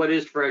say, well, what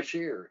is fresh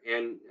air?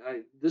 And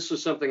this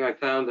was something I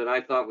found that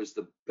I thought was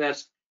the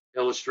best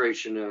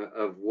illustration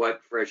of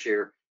what fresh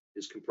air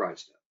is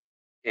comprised of.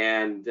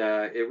 And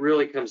it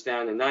really comes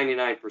down to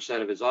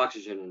 99% of its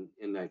oxygen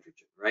and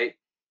nitrogen, right?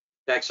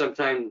 In fact,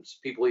 sometimes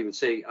people even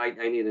say,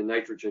 I need a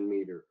nitrogen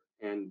meter.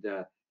 And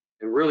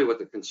really what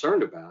they're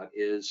concerned about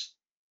is,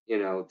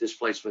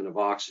 displacement of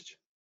oxygen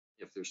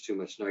if there's too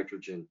much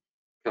nitrogen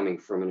coming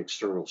from an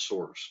external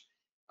source.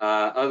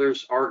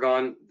 Others,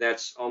 argon,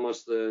 that's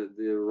almost the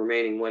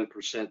remaining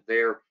 1%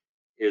 there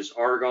is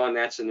argon.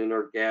 That's an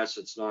inert gas.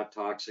 It's not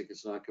toxic.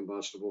 It's not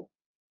combustible.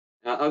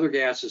 Other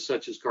gases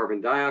such as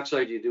carbon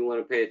dioxide, you do want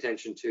to pay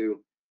attention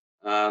to.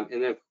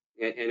 And then, of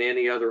and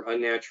any other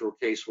unnatural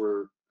case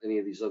where any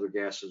of these other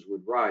gases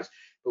would rise.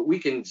 But we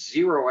can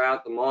zero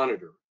out the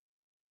monitor.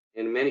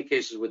 And in many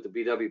cases with the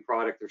BW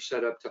product, they're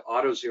set up to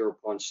auto zero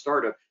upon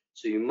startup.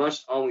 So you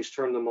must always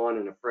turn them on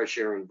in a fresh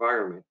air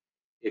environment.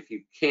 If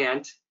you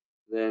can't,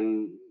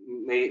 then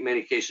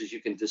many cases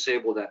you can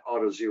disable that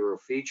auto zero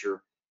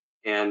feature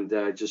and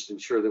just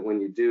ensure that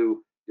when you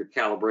do your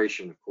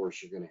calibration, of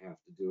course, you're going to have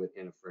to do it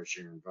in a fresh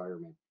air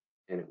environment,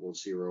 and it will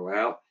zero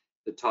out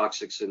the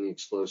toxics and the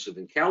explosive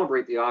and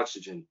calibrate the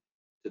oxygen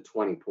to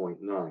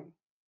 20.9.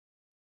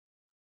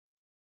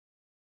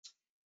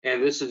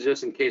 And this is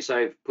just in case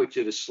I've put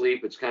you to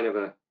sleep. It's kind of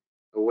a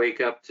wake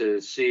up to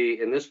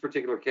see, in this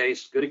particular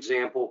case, good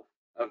example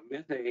of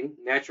methane,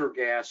 natural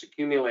gas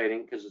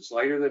accumulating because it's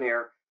lighter than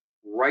air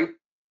right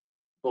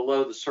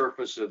below the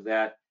surface of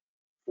that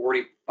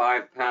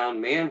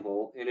 45-pound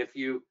manhole. And if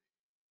you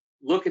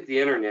look at the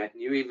internet,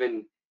 and you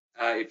even,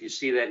 if you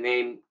see that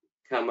name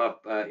come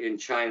up in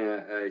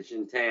China,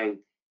 Xintang,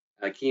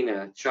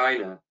 Kina,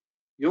 China,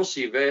 you'll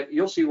see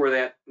where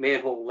that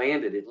manhole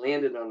landed. It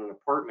landed on an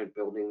apartment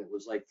building that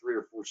was like 3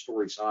 or 4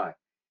 stories high.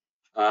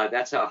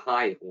 That's how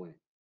high it went.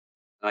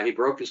 He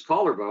broke his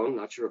collarbone,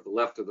 not sure if the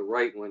left or the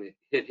right when it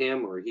hit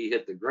him or he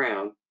hit the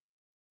ground.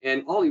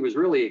 And all he was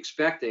really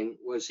expecting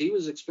was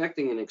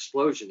an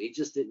explosion. He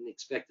just didn't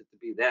expect it to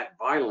be that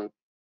violent.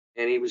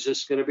 And he was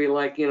just going to be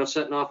like,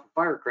 setting off a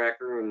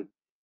firecracker, and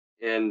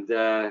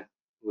it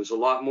was a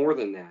lot more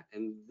than that.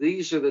 And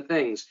these are the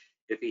things.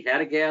 If he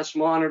had a gas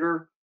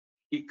monitor,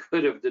 he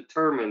could have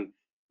determined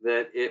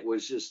that it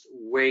was just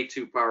way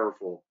too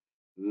powerful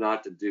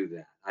not to do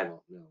that. I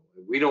don't know.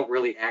 We don't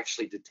really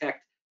actually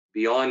detect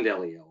beyond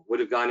LEL.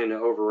 Would have gone into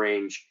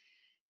overrange,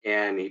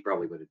 and he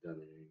probably would have done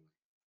it anyway.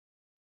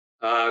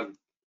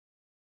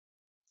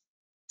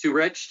 Too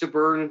rich to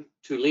burn,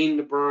 too lean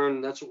to burn,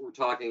 that's what we're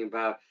talking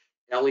about.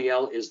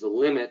 LEL is the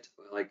limit,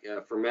 like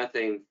for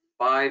methane,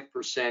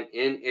 5%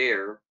 in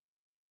air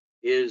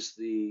is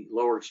the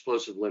lower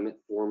explosive limit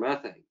for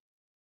methane.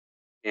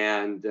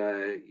 And,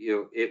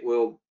 it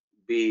will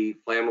be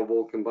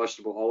flammable,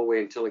 combustible all the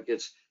way until it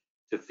gets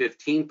to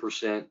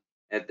 15%.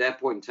 At that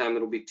point in time,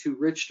 it'll be too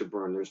rich to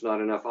burn. There's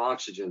not enough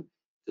oxygen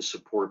to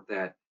support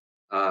that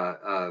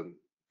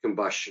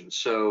combustion.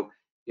 So,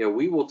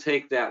 we will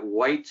take that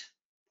white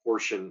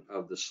portion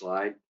of the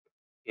slide,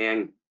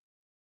 and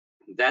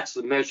that's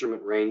the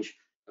measurement range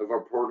of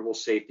our portable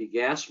safety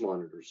gas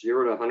monitor,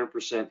 0 to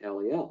 100%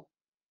 LEL.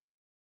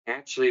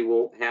 Actually,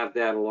 we'll have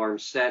that alarm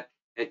set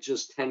at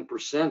just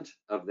 10%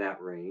 of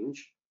that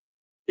range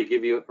to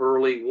give you an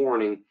early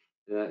warning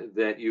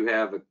that you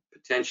have a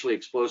potentially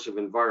explosive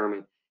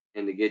environment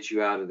and to get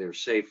you out of there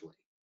safely.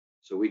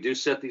 So we do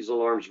set these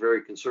alarms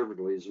very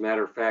conservatively. As a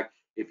matter of fact,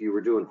 if you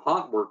were doing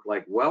hot work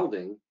like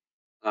welding,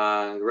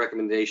 the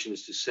recommendation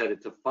is to set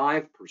it to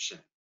 5%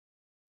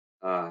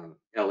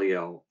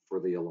 LEL for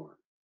the alarm.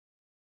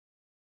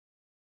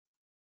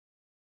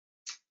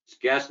 It's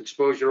gas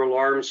exposure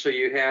alarms. So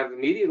you have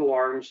immediate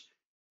alarms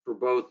for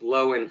both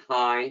low and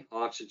high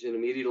oxygen,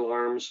 immediate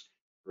alarms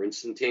or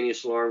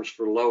instantaneous alarms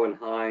for low and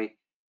high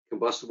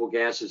combustible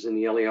gases in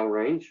the LEL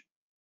range.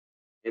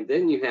 And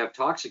then you have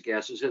toxic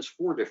gases, has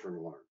 4 different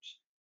alarms: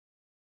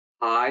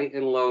 high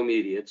and low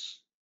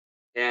immediates,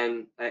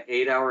 and an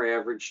 8-hour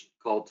average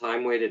called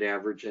time-weighted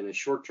average, and a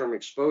short-term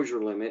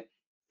exposure limit,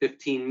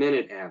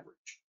 15-minute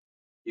average.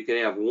 You can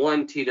have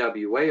 1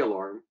 TWA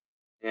alarm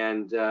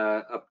and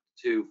up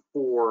to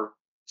 4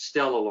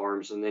 STEL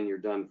alarms, and then you're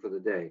done for the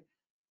day.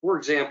 For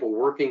example,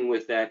 working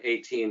with that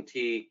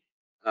AT&T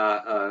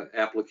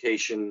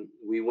application,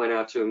 we went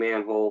out to a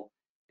manhole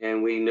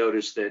and we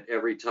noticed that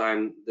every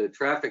time the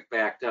traffic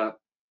backed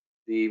up,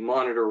 the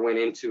monitor went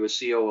into a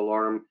CO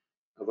alarm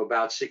of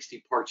about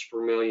 60 parts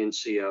per million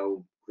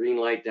CO, green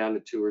light down to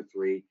 2 or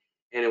 3,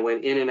 and it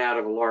went in and out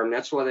of alarm.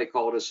 That's why they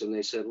called us and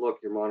they said, look,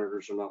 your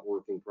monitors are not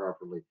working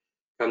properly.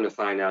 Come to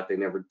find out, they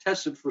never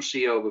tested for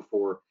CO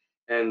before,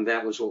 and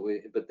that was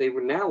but they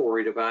were now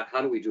worried about,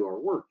 how do we do our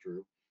work,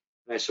 Drew?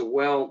 And I said,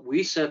 well,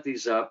 we set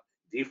these up,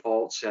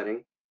 default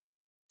setting,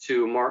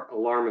 to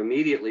alarm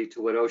immediately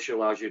to what OSHA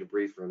allows you to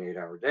breathe for an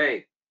 8-hour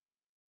day.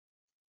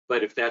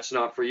 But if that's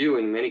not for you,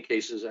 in many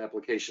cases,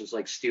 applications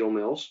like steel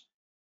mills,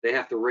 they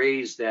have to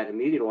raise that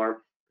immediate alarm,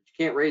 but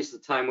you can't raise the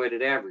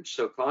time-weighted average.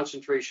 So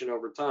concentration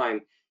over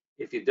time,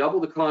 if you double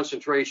the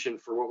concentration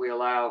for what we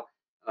allow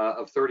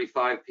of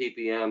 35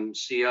 ppm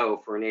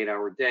CO for an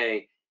 8-hour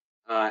day,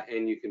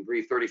 and you can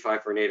breathe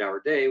 35 for an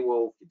 8-hour day,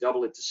 well, if you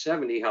double it to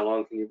 70, how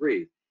long can you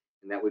breathe?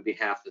 And that would be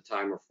half the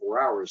time, or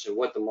 4 hours. And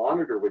what the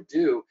monitor would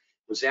do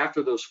was,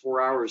 after those 4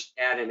 hours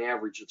at an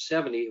average of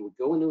 70, it would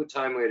go into a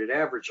time-weighted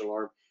average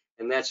alarm,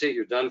 and that's it.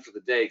 You're done for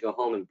the day. Go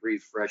home and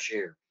breathe fresh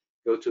air.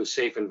 Go to a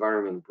safe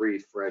environment and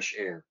breathe fresh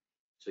air.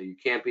 So you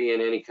can't be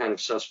in any kind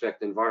of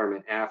suspect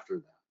environment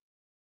after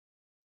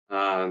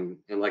that.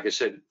 And like I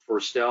said, for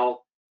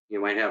STEL, you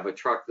might have a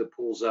truck that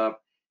pulls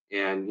up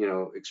and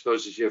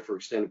exposes you for an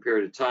extended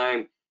period of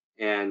time,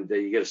 and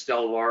you get a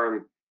STEL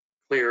alarm,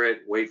 clear it,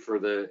 wait for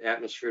the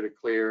atmosphere to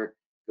clear,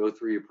 go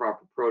through your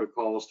proper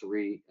protocols to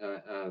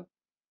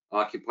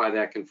occupy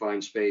that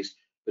confined space.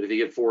 But if you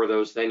get 4 of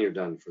those, then you're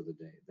done for the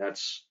day.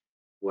 That's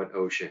what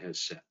OSHA has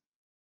said.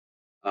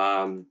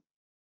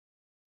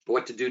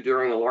 What to do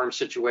during alarm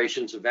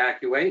situations: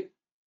 evacuate,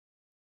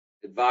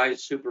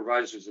 advise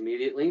supervisors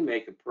immediately,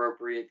 make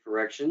appropriate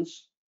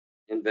corrections,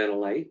 and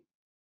ventilate,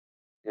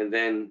 and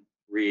then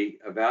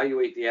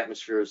re-evaluate the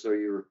atmosphere as though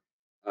you're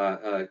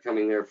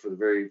coming there for the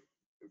very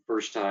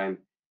first time,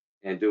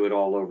 and do it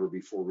all over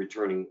before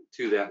returning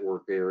to that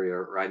work area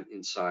right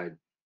inside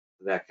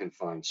that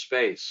confined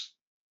space.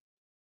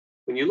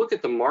 When you look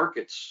at the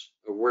markets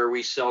of where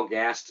we sell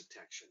gas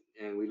detection,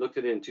 and we looked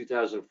at it in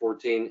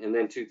 2014 and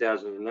then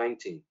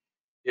 2019,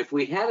 if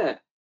we had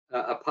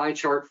a pie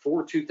chart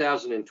for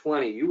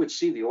 2020, you would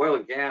see the oil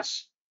and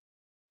gas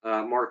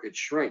market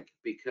shrink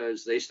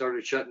because they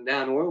started shutting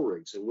down oil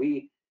rigs, and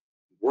we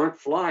weren't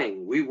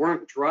flying, we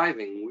weren't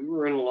driving, we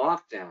were in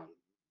lockdown.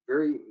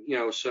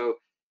 So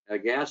a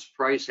gas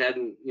price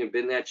hadn't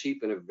been that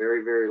cheap in a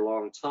very, very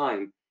long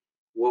time.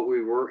 What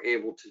we were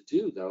able to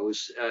do, though,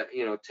 is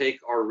take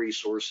our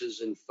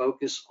resources and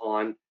focus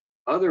on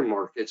other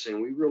markets, and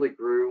we really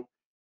grew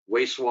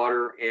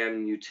wastewater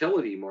and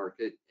utility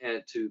market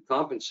to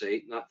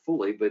compensate, not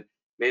fully, but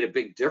made a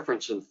big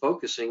difference in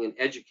focusing and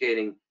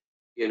educating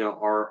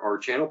our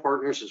channel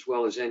partners as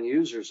well as end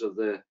users of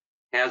the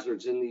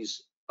hazards in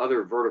these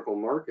other vertical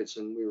markets.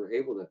 And we were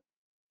able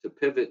to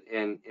pivot,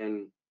 and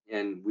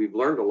we've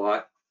learned a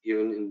lot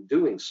even in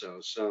doing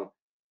so. So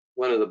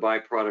one of the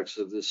byproducts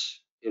of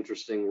this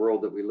interesting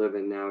world that we live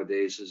in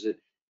nowadays is it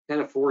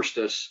kind of forced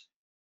us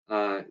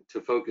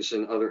to focus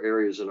in other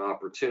areas and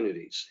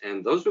opportunities.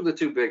 And those were the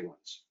 2 big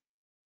ones.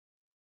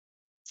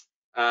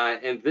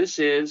 And this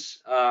is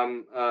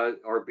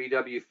our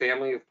BW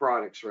family of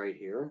products right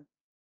here.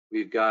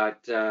 We've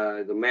got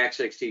the Max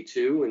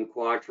XT2 and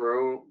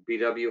Quattro,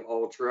 BW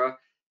Ultra.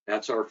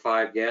 That's our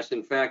 5-gas.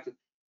 In fact,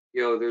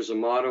 there's a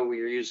motto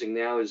we are using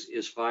now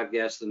is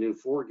 5-gas the new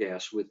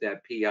 4-gas, with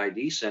that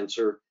PID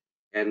sensor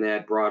and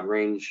that broad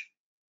range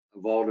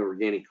volatile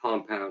organic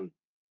compound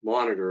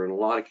monitor. In a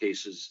lot of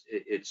cases,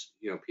 it's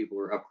people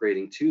are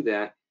upgrading to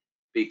that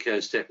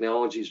because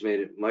technology's made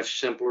it much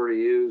simpler to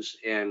use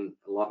and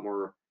a lot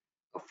more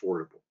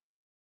affordable.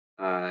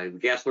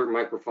 Gas Alert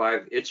Micro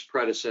 5, its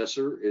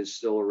predecessor, is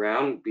still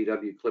around,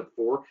 BW Clip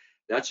 4.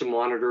 That's a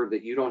monitor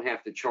that you don't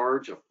have to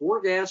charge, a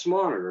 4-gas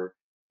monitor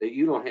that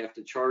you don't have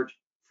to charge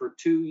for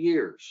 2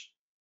 years.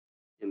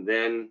 And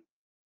then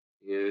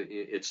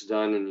it's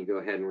done and you go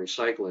ahead and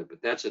recycle it.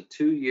 But that's a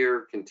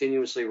 2-year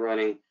continuously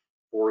running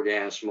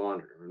 4-gas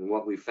monitor. And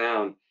what we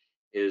found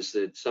is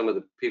that some of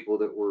the people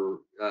that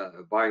were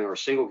buying our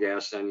single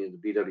gas on the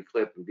BW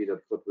Clip and BW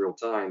Clip Real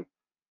Time,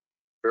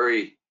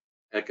 very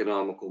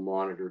economical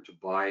monitor to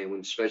buy, and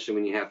especially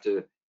when you have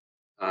to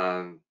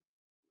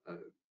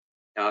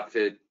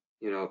outfit,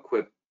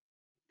 equip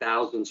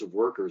thousands of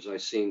workers.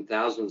 I've seen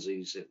thousands of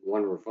these at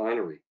one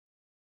refinery.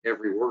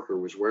 Every worker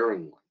was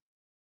wearing one.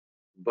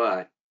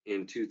 But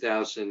in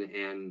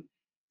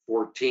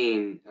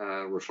 2014,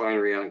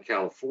 refinery out in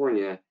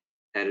California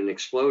had an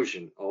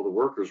explosion. All the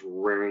workers were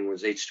wearing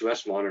was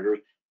H2S monitors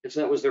because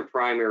that was their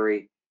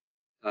primary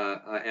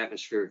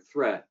atmospheric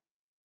threat,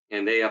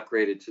 and they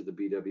upgraded to the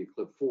BW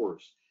Clip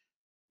 4s.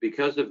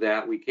 Because of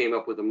that, we came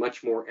up with a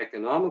much more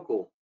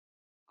economical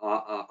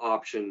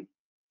option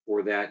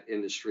for that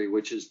industry,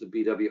 which is the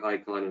BW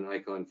Icon and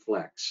Icon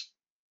Flex.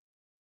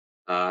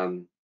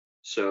 And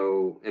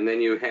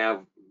then you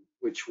have,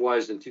 which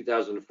was in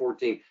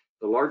 2014,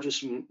 the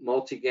largest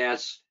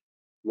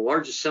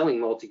selling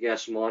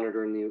multi-gas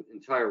monitor in the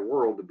entire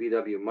world, the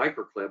BW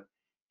Microclip,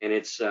 and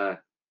its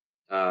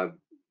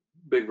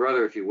big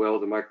brother, if you will,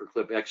 the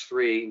Microclip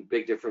X3.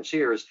 Big difference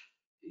here is,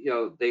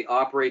 they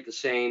operate the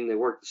same, they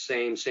work the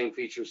same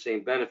features,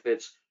 same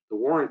benefits. The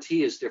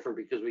warranty is different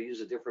because we use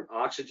a different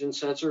oxygen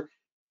sensor,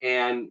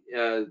 and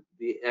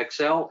the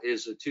XL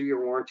is a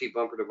 2-year warranty,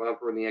 bumper to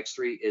bumper, and the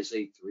X3 is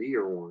a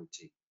 3-year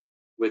warranty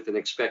with an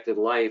expected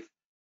life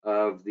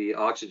of the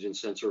oxygen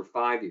sensor of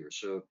 5 years.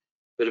 So a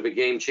bit of a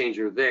game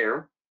changer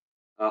there.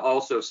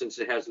 Also, since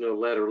it has no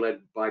lead or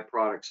lead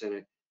byproducts in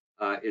it,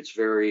 it's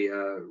very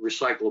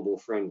recyclable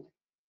friendly.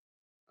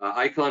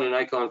 Icon and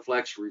Icon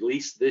Flex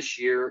released this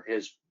year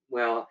as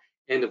well,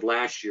 end of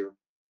last year.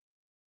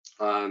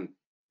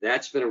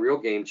 That's been a real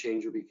game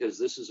changer because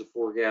this is a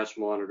 4-gas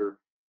monitor,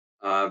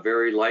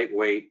 very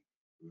lightweight,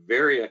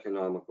 very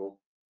economical.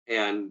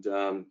 And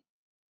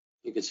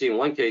you can see in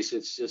one case,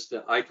 it's just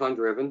Icon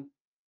driven,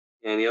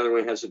 and the other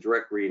one has a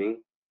direct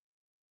reading.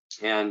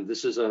 And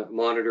this is a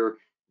monitor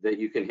that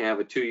you can have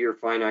a 2-year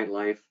finite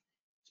life.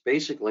 It's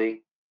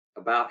basically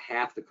about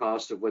half the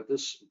cost of what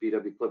this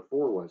BW Clip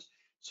 4 was.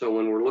 So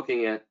when we're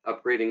looking at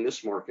upgrading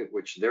this market,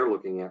 which they're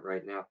looking at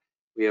right now,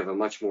 we have a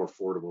much more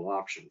affordable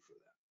option for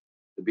that.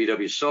 The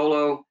BW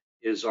Solo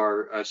is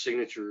our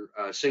signature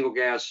single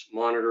gas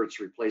monitor. It's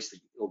replaced the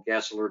old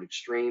Gas Alert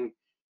Extreme.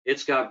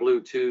 It's got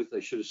Bluetooth.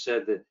 I should have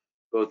said that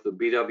both the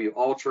BW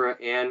Ultra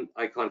and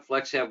Icon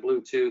Flex have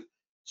Bluetooth.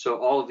 So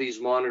all of these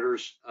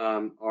monitors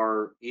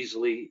are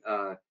easily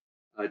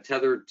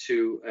tethered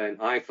to an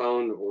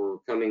iPhone, or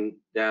coming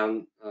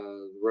down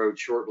the road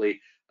shortly,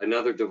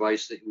 another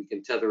device that we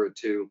can tether it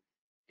to,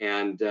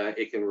 and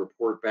it can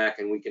report back,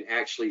 and we can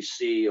actually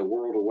see a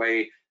world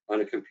away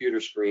on a computer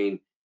screen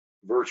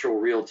virtual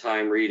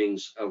real-time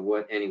readings of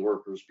what any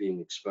worker is being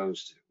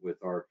exposed to with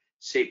our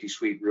Safety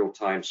Suite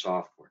real-time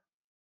software.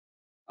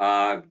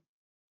 Of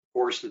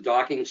course, the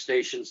docking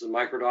stations, the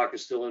microdock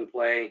is still in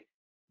play,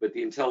 but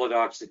the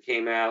IntelliDocks that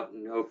came out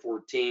in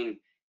 2014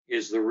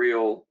 is the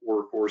real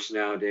workhorse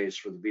nowadays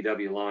for the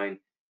BW line.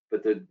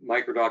 But the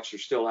microdocks are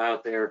still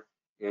out there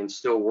and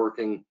still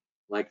working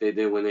like they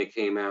did when they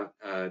came out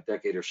a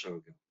decade or so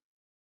ago.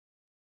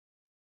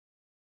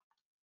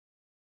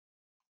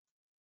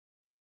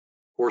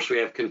 Of course, we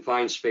have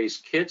confined space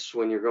kits.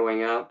 When you're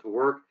going out to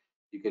work,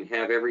 you can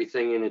have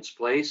everything in its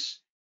place,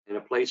 and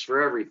a place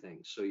for everything.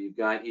 So you've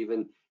got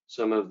even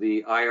some of the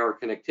IR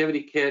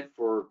connectivity kit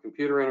for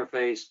computer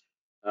interface,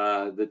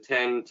 the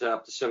 10 to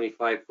up to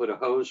 75 foot of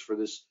hose for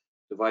this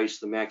device,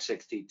 the Max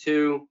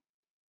XT2,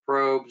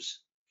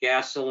 probes,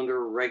 gas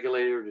cylinder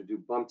regulator to do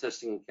bump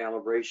testing and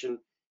calibration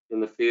in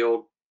the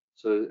field,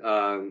 so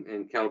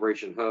and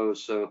calibration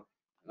hose. So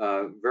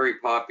very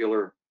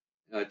popular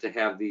to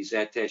have these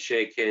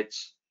attaché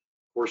kits.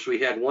 Of course, we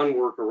had one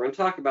worker. We're going to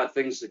talk about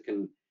things that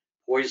can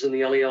poison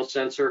the LEL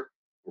sensor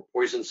or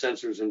poison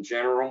sensors in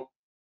general.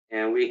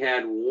 And we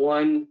had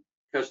one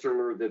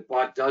customer that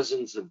bought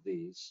dozens of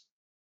these,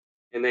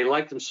 and they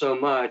liked them so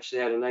much, they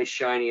had a nice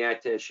shiny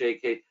attaché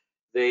kit.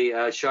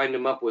 They shined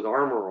them up with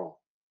Armor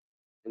All.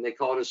 And they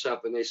called us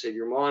up and they said,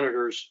 your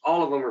monitors,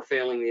 all of them are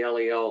failing the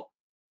LEL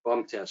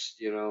bump test.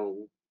 You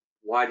know,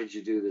 why did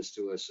you do this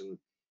to us? And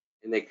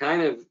they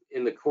kind of,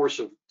 in the course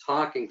of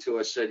talking to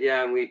us, said,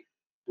 yeah, and we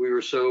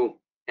were so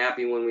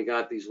happy when we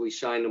got these. We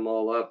shined them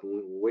all up.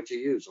 And what'd you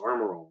use?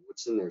 Armor All.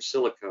 What's in there?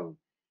 Silicone.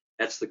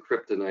 That's the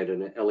kryptonite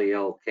in an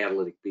LEL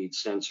catalytic bead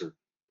sensor.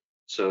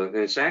 So, and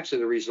it's actually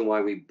the reason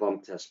why we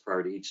bump test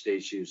prior to each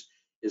stage use,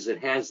 is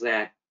it has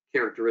that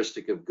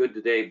characteristic of good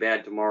today,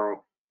 bad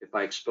tomorrow, if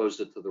I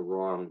exposed it to the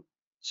wrong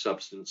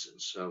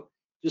substances. So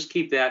just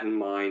keep that in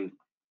mind,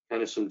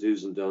 kind of some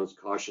do's and don'ts,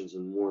 cautions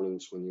and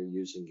warnings when you're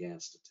using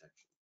gas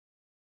detection.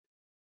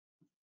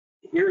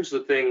 Here's the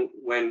thing,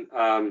 when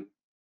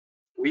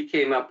we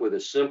came up with a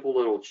simple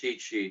little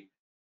cheat sheet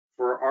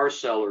for our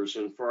sellers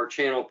and for our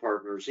channel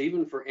partners,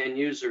 even for end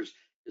users,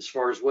 as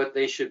far as what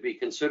they should be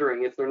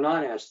considering if they're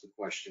not asked the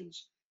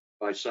questions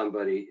by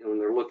somebody when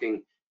they're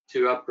looking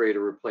to upgrade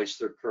or replace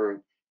their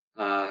current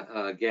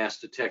gas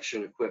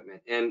detection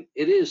equipment. And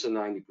it is a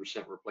 90%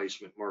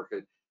 replacement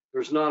market.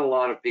 There's not a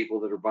lot of people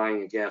that are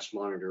buying a gas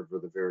monitor for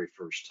the very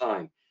first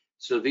time.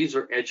 So these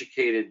are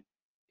educated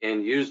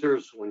end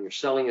users. When you're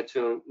selling it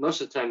to them,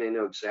 most of the time they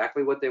know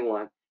exactly what they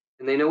want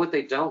and they know what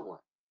they don't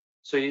want.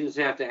 So you just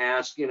have to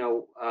ask, you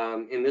know,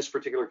 in this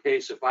particular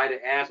case, if I'd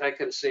asked, I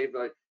could have saved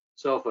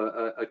myself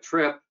a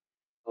trip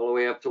all the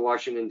way up to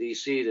Washington,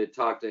 D.C. to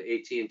talk to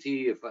AT&T.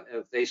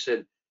 If they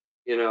said,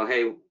 you know,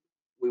 hey,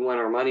 we want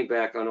our money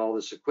back on all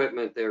this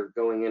equipment, they're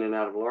going in and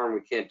out of alarm,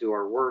 we can't do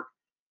our work.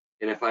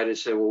 And if I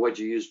just said, well, what'd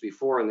you use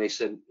before? And they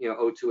said, you know,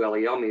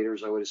 O2 LEL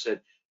meters, I would have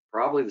said,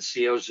 probably the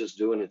CO's just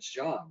doing its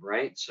job,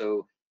 right?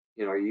 So,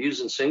 you know, are you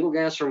using single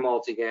gas or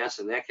multi-gas?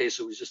 In that case,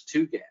 it was just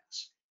two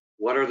gas.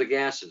 What are the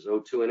gases?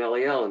 O2 and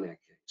LEL in that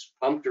case.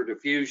 Pumped or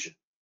diffusion?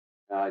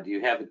 Do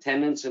you have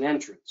attendance and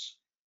entrance?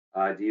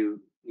 Do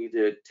you need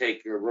to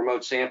take your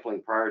remote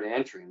sampling prior to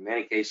entry? In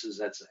many cases,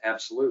 that's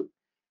absolute.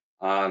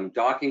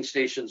 Docking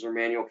stations or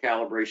manual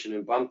calibration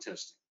and bump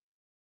testing.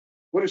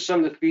 What are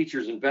some of the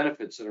features and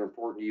benefits that are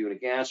important to you in a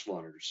gas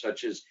monitor,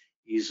 such as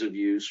ease of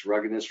use,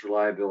 ruggedness,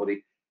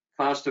 reliability,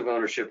 cost of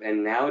ownership,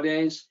 and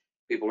nowadays,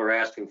 people are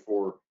asking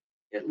for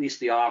at least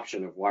the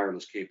option of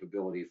wireless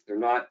capability. If they're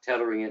not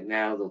tethering it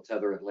now, they'll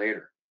tether it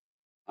later.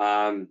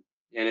 And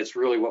it's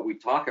really what we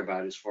talk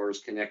about as far as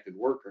connected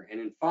worker. And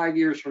in 5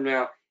 years from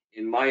now,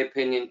 in my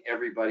opinion,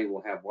 everybody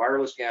will have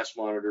wireless gas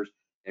monitors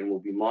and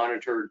will be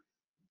monitored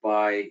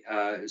by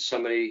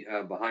somebody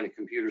behind a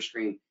computer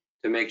screen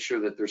to make sure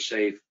that they're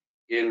safe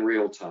in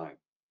real time.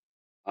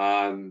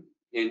 And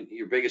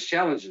your biggest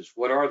challenges,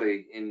 what are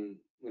they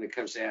when it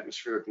comes to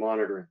atmospheric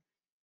monitoring?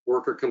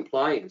 Worker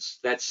compliance.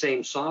 That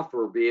same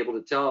software will be able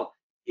to tell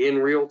in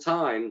real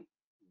time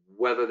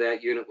whether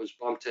that unit was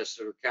bump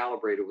tested or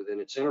calibrated within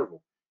its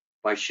interval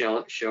by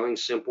showing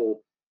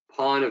simple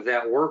PON of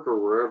that worker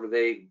wherever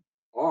they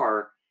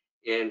are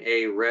in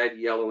a red,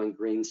 yellow, and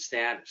green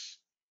status.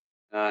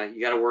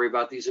 You got to worry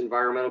about these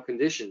environmental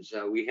conditions.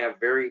 We have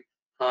very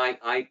high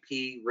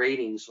IP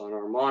ratings on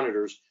our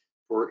monitors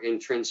for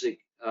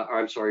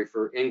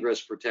for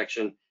ingress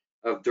protection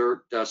of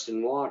dirt, dust,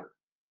 and water.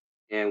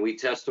 And we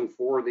test them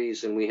for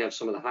these, and we have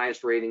some of the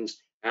highest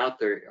ratings out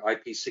there,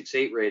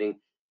 IP68 rating,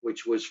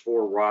 which was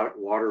for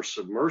water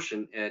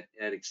submersion at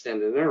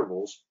extended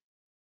intervals,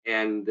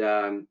 and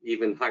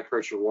even high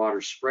pressure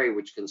water spray,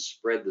 which can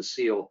spread the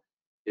seal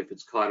if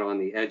it's caught on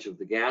the edge of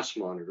the gas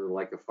monitor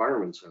like a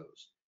fireman's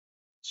hose.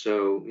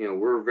 So, you know,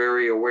 we're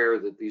very aware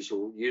that these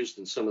are used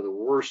in some of the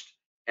worst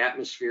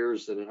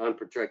atmospheres that an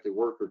unprotected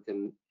worker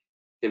can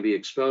can be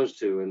exposed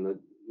to, and the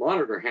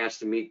monitor has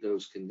to meet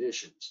those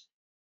conditions.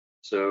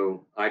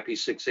 So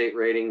IP68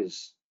 rating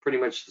is pretty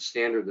much the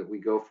standard that we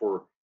go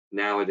for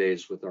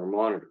nowadays with our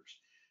monitors.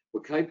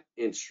 What type of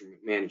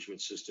instrument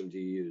management system do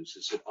you use?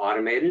 Is it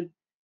automated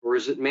or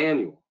is it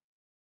manual?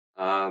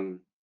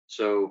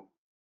 So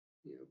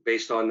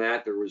based on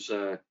that, there was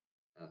a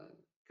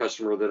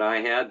customer that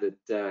I had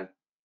that,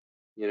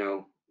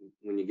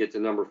 when you get to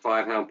number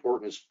 5, how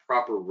important is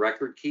proper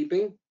record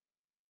keeping?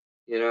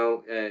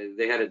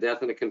 They had a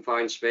death in a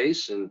confined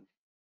space, and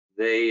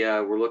they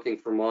were looking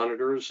for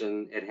monitors,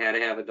 and it had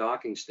to have a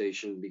docking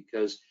station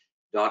because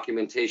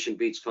documentation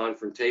beats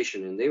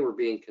confrontation, and they were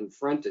being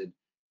confronted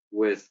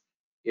with,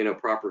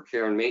 proper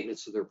care and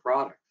maintenance of their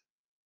product.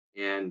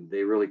 And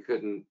they really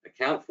couldn't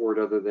account for it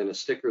other than a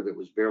sticker that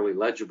was barely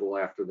legible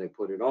after they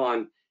put it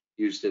on,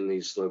 used in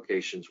these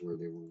locations where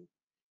they were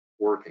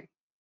working.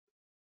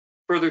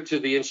 Further to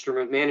the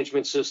instrument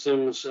management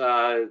systems,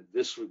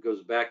 this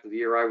goes back to the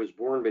year I was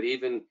born, but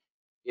even,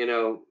 in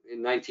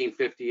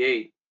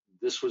 1958,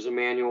 this was a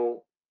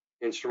manual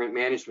instrument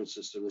management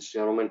system. This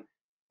gentleman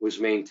was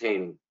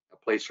maintaining a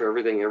place for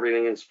everything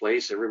in its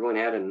place. Everyone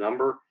had a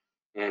number,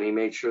 and he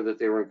made sure that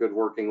they were in good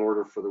working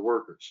order for the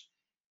workers.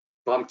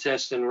 Bump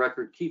test and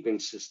record keeping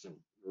system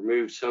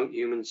removes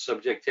human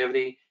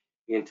subjectivity.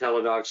 The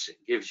IntelliDocs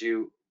gives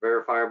you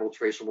verifiable,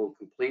 traceable,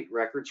 complete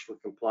records for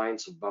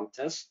compliance of bump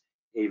tests,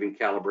 even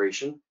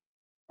calibration.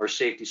 Our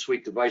Safety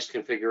Suite device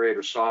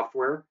configurator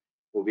software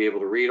will be able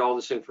to read all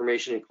this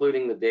information,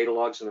 including the data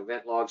logs and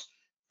event logs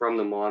from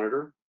the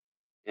monitor,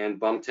 and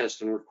bump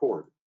test and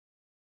record.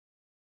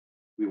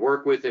 We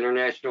work with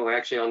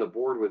actually on the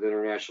board with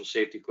International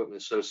Safety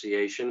Equipment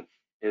Association,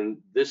 and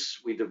this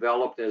we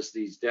developed as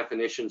these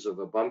definitions of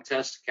a bump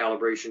test,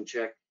 calibration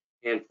check,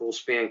 and full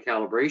span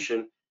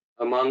calibration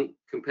among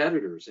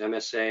competitors.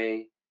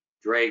 MSA,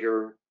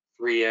 Draeger,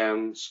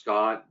 3M,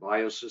 Scott,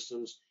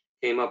 Biosystems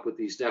came up with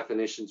these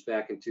definitions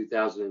back in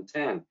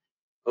 2010.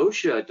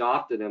 OSHA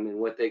adopted them in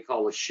what they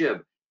call a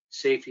SHIB,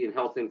 Safety and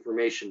Health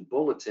Information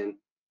Bulletin,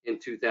 in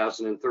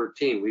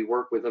 2013. We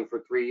worked with them for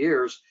 3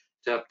 years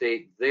to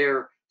update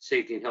their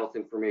Safety and Health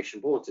Information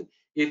Bulletin.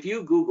 If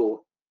you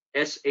Google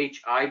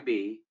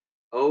SHIB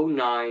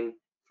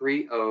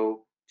 0930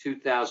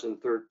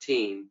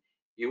 2013,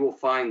 you will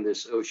find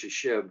this OSHA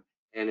SHIB,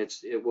 and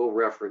it will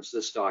reference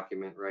this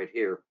document right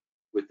here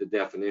with the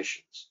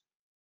definitions.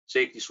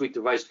 Safety Suite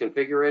Device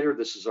Configurator,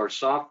 this is our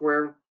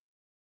software.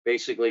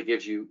 Basically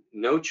gives you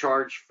no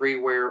charge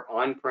freeware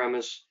on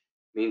premise,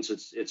 means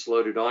it's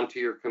loaded onto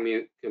your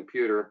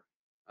computer,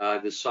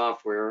 this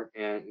software,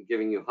 and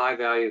giving you high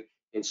value,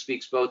 and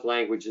speaks both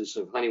languages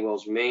of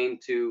Honeywell's main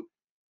 2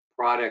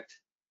 product,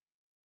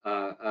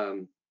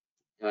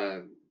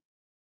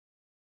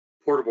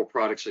 portable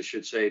products, I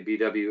should say,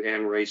 BW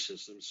and Ray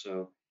systems.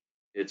 So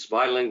it's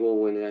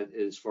bilingual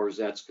as far as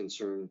that's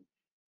concerned.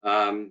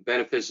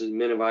 Benefits is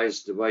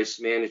minimize device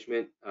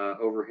management,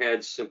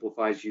 overhead,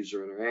 simplifies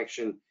user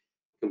interaction,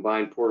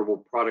 combine portable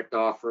product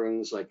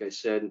offerings, like I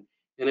said,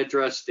 and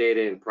address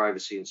data and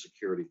privacy and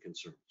security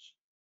concerns.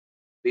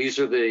 These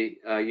are the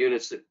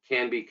units that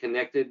can be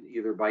connected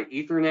either by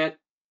Ethernet,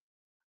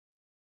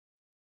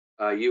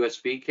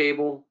 USB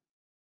cable,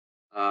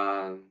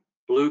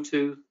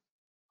 Bluetooth,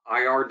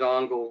 IR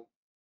dongle,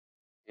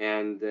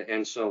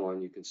 and so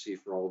on. You can see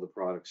for all the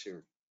products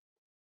here.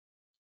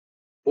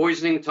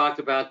 Poisoning, talked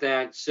about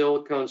that.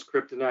 Silicones,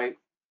 kryptonite.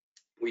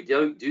 We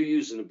do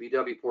use in the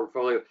BW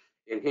portfolio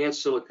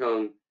enhanced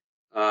silicone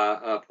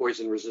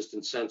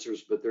poison-resistant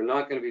sensors, but they're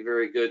not going to be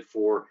very good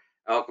for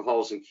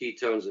alcohols and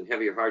ketones and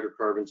heavier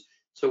hydrocarbons.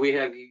 So we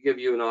give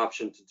you an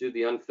option to do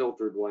the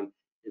unfiltered one.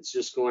 It's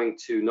just going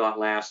to not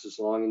last as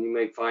long, and you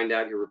may find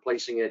out you're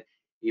replacing it,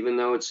 even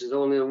though it's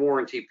only a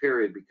warranty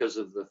period, because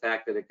of the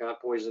fact that it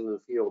got poisoned in the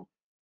field.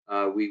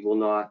 We will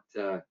not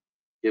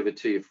give it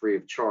to you free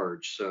of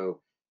charge.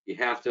 So you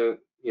have to,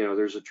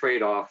 there's a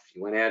trade-off.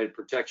 You want added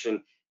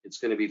protection, it's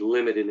going to be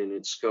limited in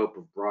its scope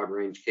of broad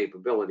range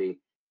capability.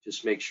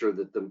 Just make sure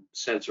that the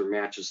sensor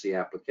matches the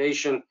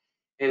application.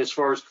 And as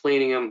far as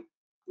cleaning them,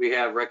 we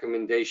have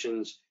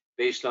recommendations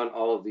based on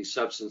all of these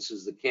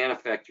substances that can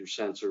affect your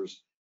sensors,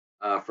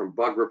 from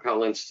bug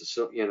repellents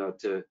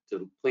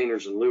to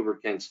cleaners and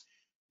lubricants.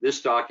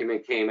 This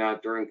document came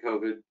out during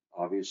COVID.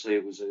 Obviously,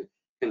 it was a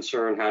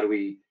concern. How do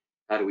we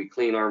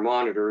clean our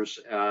monitors?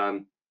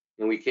 And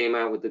we came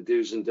out with the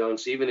do's and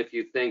don'ts. Even if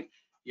you think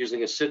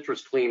using a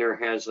citrus cleaner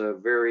has a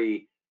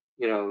very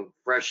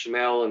fresh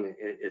smell and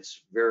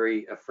it's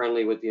very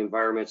friendly with the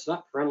environment, it's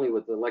not friendly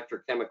with the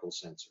electrochemical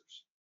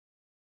sensors.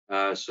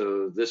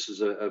 So this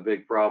is a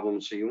big problem.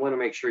 So you want to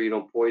make sure you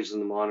don't poison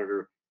the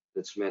monitor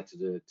that's meant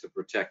to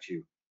protect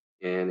you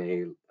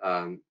in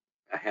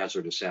a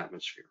hazardous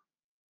atmosphere.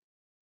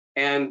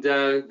 And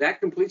that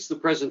completes the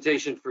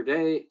presentation for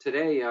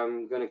today.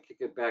 I'm going to kick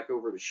it back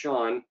over to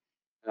Sean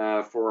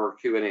for our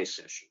Q&A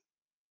session.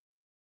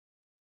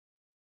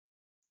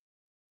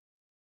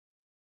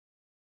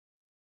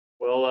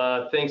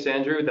 Well, thanks,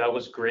 Andrew. That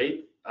was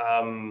great.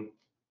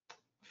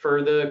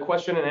 For the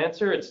question and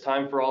answer, it's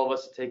time for all of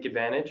us to take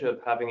advantage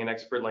of having an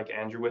expert like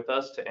Andrew with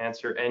us to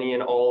answer any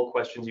and all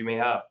questions you may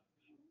have.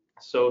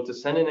 So to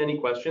send in any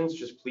questions,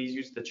 just please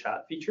use the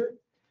chat feature.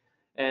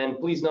 And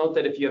please note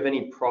that if you have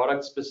any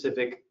product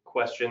specific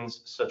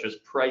questions such as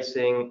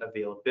pricing,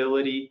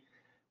 availability,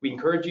 we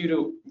encourage you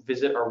to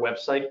visit our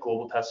website,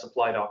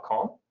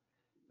 globaltestsupply.com.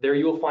 There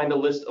you will find a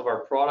list of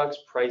our products,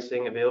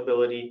 pricing,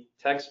 availability,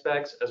 tech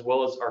specs, as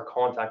well as our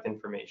contact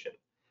information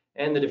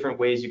and the different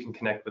ways you can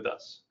connect with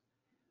us.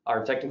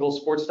 Our technical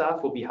support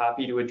staff will be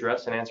happy to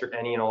address and answer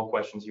any and all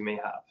questions you may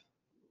have.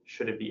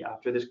 Should it be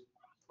after this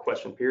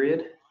question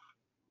period?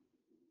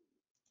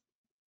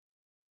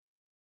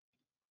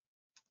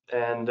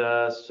 And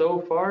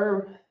so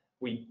far,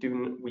 we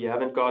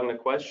haven't gotten a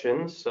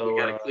question. So You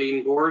got a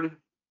clean board?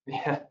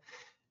 Yeah,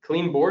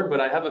 clean board,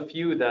 but I have a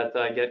few that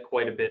get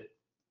quite a bit.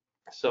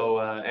 So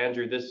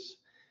Andrew, this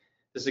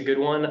is a good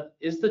one.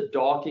 Is the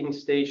docking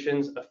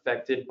stations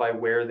affected by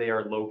where they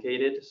are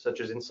located, such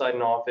as inside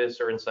an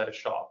office or inside a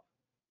shop?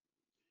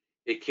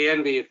 It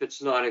can be if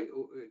it's not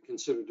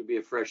considered to be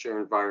a fresh air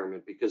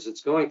environment, because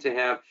it's going to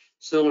have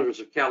cylinders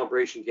of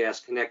calibration gas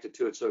connected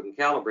to it so it can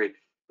calibrate,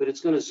 but it's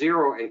going to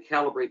zero and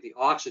calibrate the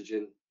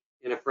oxygen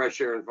in a fresh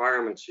air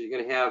environment. So you're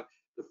going to have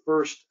the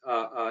first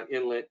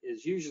inlet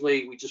is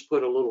usually, we just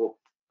put a little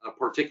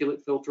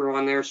particulate filter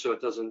on there so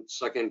it doesn't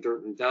suck in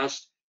dirt and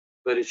dust,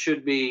 but it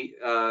should be,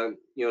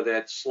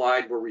 that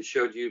slide where we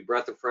showed you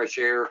breath of fresh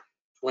air,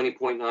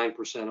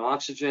 20.9%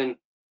 oxygen,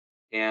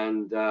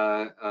 and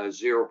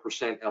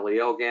 0%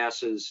 LEL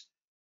gases,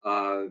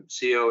 CO,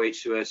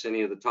 H2S,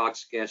 any of the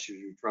toxic gases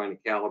you're trying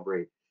to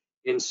calibrate.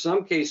 In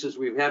some cases,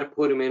 we've had to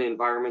put them in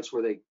environments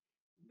where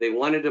they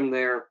wanted them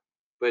there,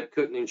 but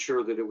couldn't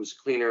ensure that it was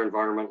a clean air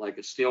environment, like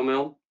a steel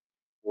mill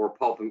or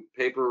pulp and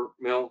paper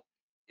mill.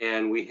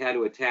 And we had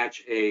to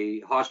attach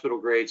a hospital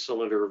grade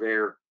cylinder of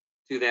air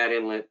to that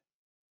inlet,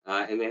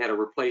 and they had to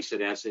replace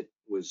it as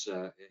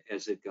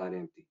it got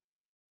empty.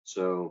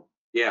 So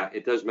yeah,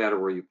 it does matter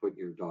where you put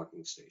your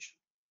docking station.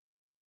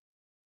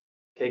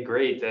 Okay,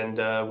 great.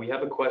 And we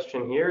have a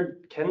question here.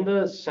 Can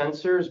the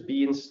sensors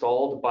be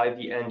installed by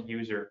the end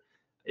user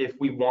if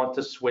we want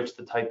to switch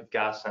the type of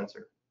gas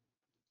sensor?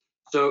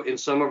 So in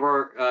some of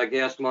our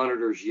gas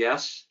monitors,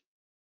 yes.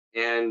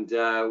 And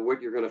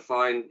what you're going to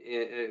find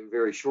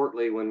very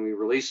shortly when we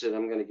release it,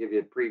 I'm going to give you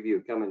a preview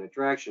of coming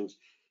attractions,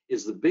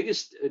 is the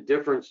biggest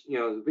difference,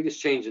 the biggest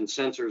change in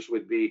sensors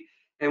would be,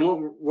 and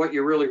what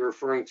you're really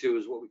referring to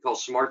is what we call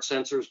smart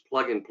sensors,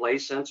 plug and play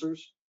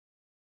sensors,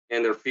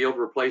 and they're field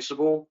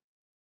replaceable.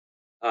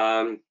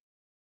 In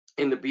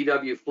the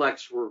BW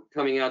Flex, we're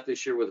coming out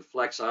this year with a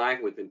Flex I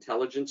with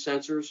intelligent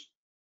sensors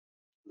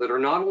that are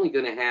not only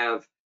going to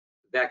have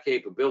that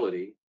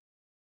capability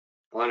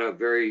on a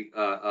very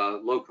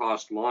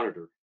low-cost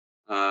monitor.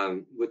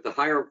 With the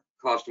higher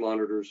cost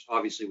monitors,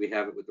 obviously we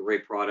have it with the Ray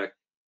product.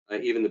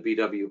 Even the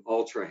BW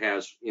Ultra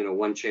has,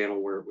 one channel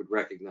where it would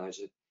recognize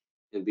it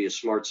and be a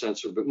smart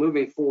sensor. But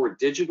moving forward,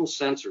 digital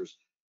sensors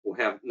will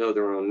know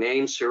their own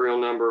name, serial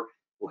number,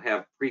 will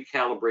have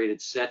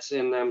pre-calibrated sets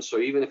in them. So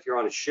even if you're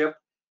on a ship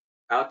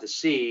out to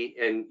sea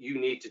and you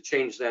need to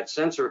change that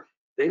sensor,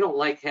 they don't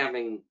like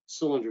having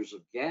cylinders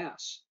of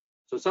gas.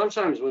 So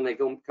sometimes when they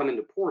come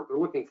into port, they're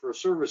looking for a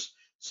service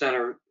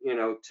center,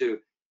 to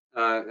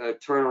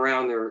turn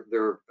around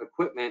their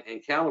equipment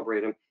and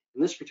calibrate them.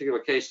 In this particular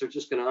case, they're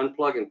just going to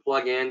unplug and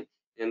plug in,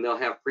 and they'll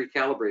have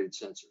pre-calibrated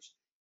sensors.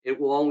 It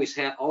will always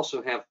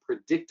also have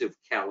predictive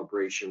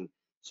calibration.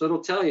 So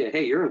it'll tell you,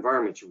 hey, your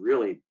environment's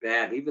really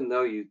bad. Even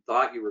though you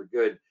thought you were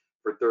good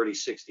for 30,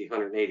 60,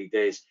 180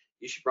 days,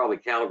 you should probably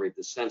calibrate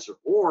the sensor.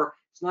 Or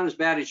it's not as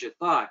bad as you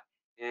thought.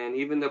 And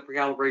even though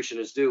pre-calibration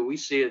is due, we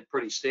see it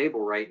pretty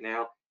stable right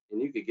now,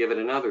 and you could give it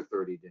another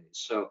 30 days.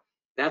 So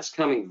that's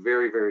coming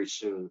very, very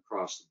soon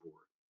across the board.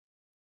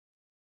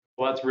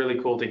 Well, that's really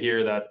cool to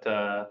hear that.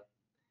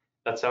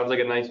 That sounds like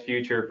a nice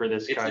future for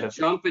this kind of. It's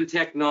a jump in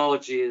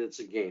technology that's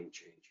a game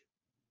changer.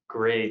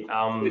 Great.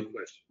 Good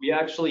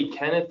question.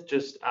 Kenneth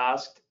just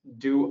asked,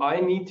 do I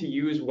need to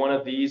use one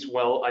of these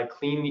while I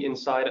clean the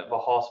inside of a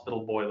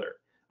hospital boiler?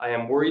 I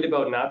am worried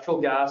about natural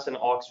gas and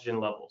oxygen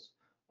levels.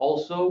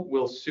 Also,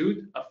 will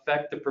soot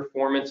affect the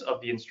performance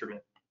of the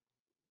instrument?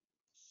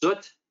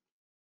 Soot?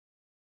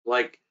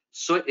 Like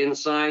soot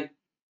inside?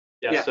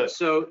 Yeah.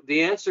 So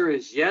the answer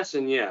is yes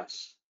and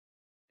yes.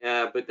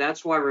 But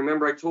that's why,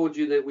 remember, I told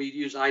you that we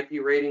use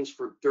IP ratings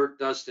for dirt,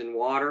 dust, and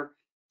water.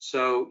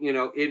 So,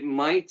 it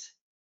might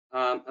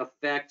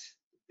affect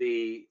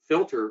the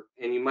filter,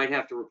 and you might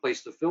have to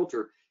replace the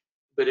filter.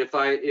 But if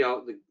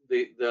the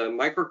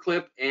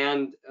microclip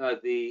and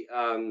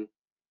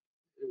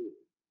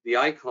the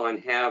icon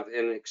have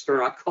an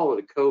external, I call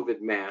it a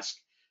COVID mask,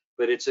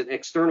 but it's an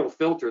external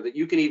filter that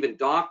you can even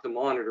dock the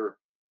monitor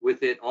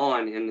with it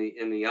on in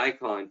the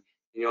icon, and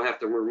you'll have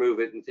to remove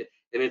it.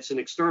 And it's an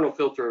external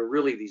filter in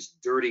really these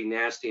dirty,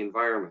 nasty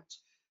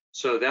environments.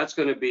 So that's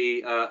going to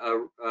be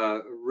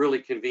really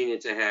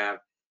convenient to have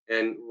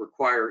and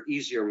require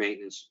easier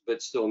maintenance,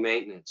 but still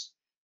maintenance.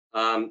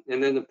 And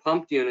then the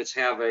pumped units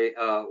have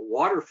a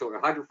water filter,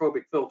 a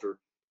hydrophobic filter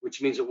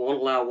which means it won't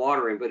allow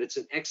water in, but it's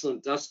an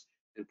excellent dust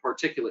and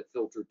particulate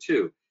filter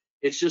too.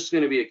 It's just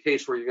going to be a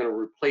case where you're going to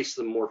replace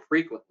them more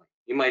frequently.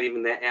 You might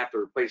even have to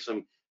replace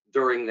them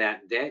during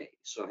that day.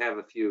 So have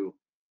a few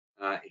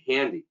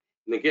handy.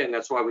 And again,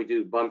 that's why we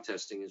do bump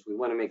testing, is we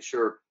want to make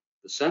sure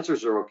the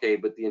sensors are okay,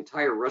 but the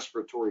entire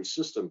respiratory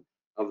system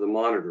of the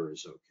monitor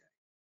is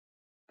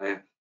okay.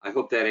 I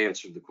hope that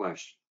answered the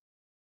question.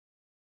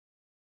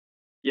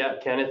 Yeah,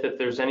 Kenneth, if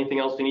there's anything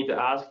else you need to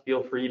ask,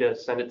 feel free to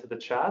send it to the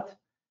chat.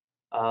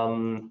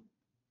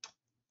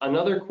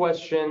 Another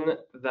question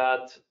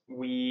that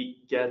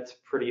we get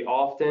pretty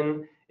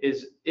often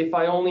is if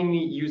I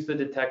only use the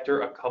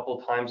detector a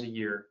couple times a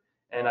year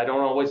and I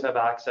don't always have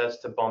access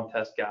to bump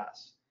test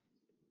gas,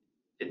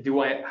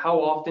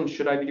 how often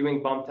should I be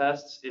doing bump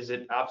tests? Is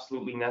it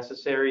absolutely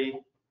necessary?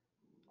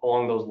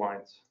 Along those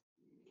lines.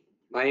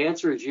 My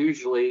answer is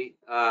usually,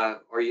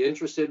 are you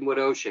interested in what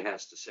OSHA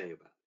has to say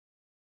about it?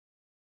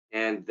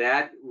 And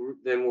that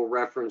then will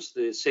reference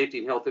the Safety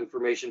and Health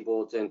Information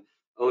Bulletin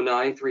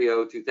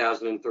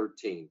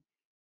 0930-2013.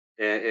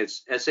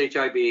 It's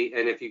SHIB,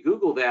 and if you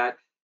Google that,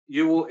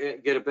 you will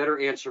get a better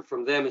answer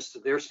from them as to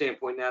their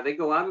standpoint. Now, they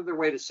go out of their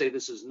way to say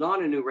this is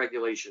not a new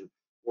regulation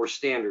or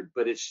standard,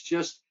 but it's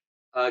just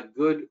a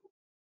good,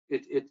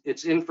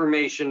 it's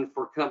information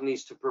for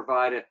companies to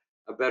provide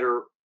a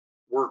better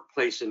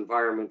workplace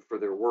environment for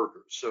their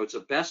workers. So it's a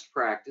best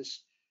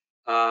practice.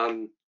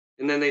 And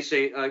then they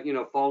say,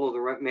 follow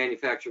the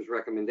manufacturer's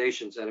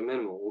recommendations at a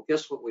minimum. Well,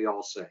 guess what we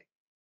all say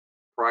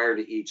prior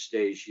to each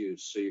day's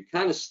use. So you're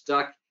kind of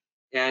stuck,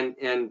 and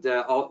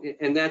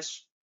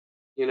that's,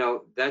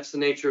 that's the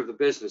nature of the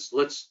business.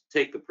 Let's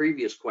take the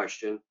previous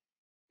question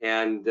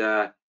and,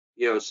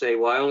 say,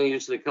 well, I only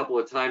used it a couple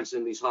of times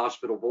in these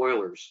hospital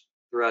boilers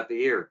throughout the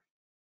year.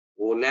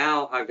 Well,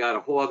 now I've got a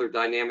whole other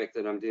dynamic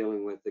that I'm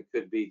dealing with that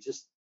could be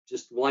just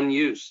one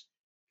use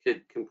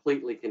could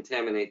completely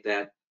contaminate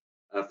that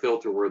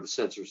filter where the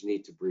sensors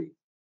need to breathe.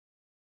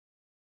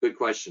 Good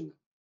question.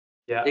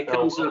 Yeah, it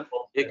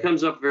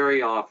comes up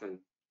very often,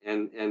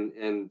 and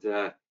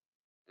I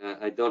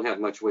don't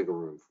have much wiggle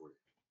room for it.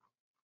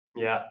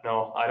 Yeah,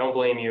 no, I don't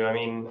blame you. I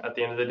mean, at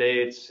the end of the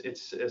day,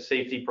 it's a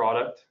safety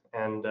product,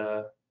 and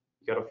you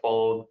got to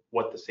follow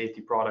what the safety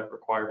product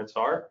requirements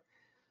are.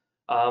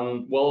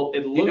 Well,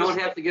 it looks. You don't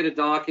have to get a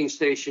docking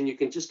station. You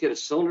can just get a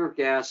cylinder of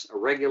gas, a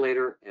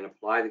regulator, and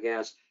apply the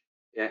gas,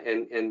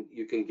 and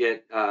you can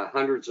get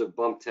hundreds of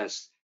bump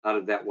tests out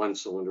of that one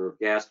cylinder of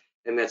gas,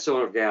 and that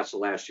cylinder of gas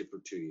will last you for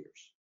 2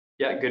 years.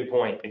 Yeah, good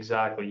point.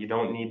 Exactly. You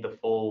don't need the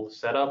full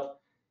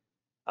setup.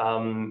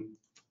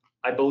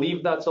 I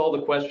believe that's all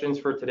the questions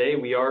for today.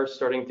 We are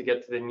starting to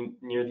get to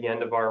near the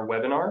end of our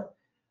webinar.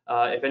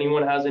 If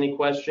anyone has any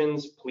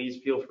questions, please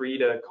feel free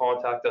to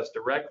contact us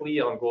directly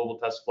on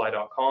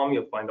globaltestsupply.com.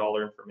 You'll find all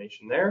our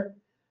information there.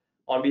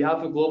 On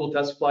behalf of Global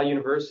Test Supply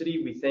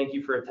University, we thank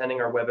you for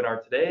attending our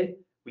webinar today.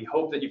 We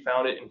hope that you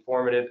found it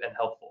informative and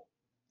helpful.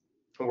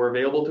 We're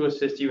available to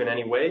assist you in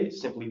any way.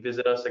 Simply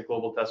visit us at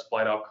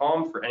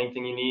globaltestsupply.com for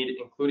anything you need,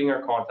 including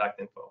our contact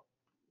info.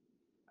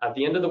 At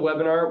the end of the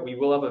webinar, we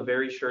will have a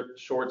very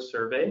short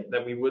survey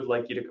that we would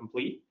like you to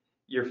complete.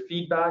 Your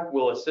feedback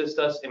will assist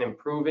us in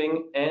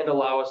improving and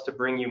allow us to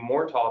bring you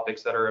more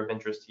topics that are of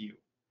interest to you.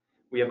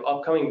 We have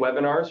upcoming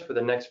webinars for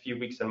the next few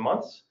weeks and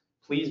months.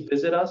 Please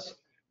visit us.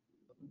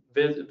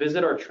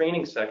 Visit our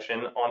training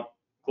section on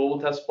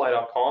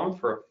globaltestsupply.com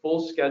for a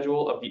full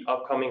schedule of the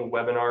upcoming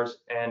webinars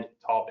and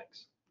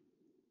topics.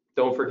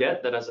 Don't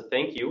forget that as a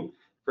thank you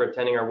for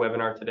attending our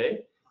webinar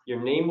today,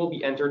 your name will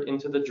be entered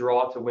into the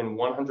draw to win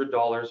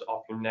 $100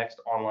 off your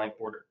next online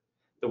order.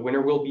 The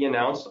winner will be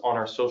announced on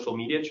our social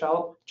media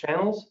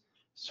channels,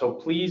 so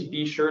please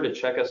be sure to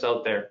check us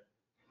out there.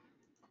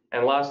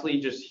 And lastly,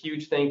 just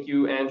huge thank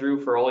you,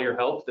 Andrew, for all your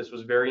help. This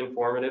was very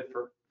informative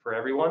for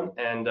everyone,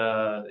 and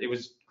it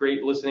was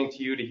great listening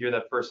to you to hear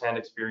that firsthand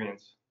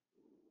experience.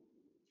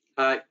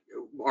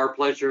 Our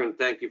pleasure, and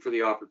thank you for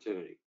the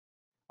opportunity.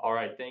 All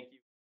right, thank you.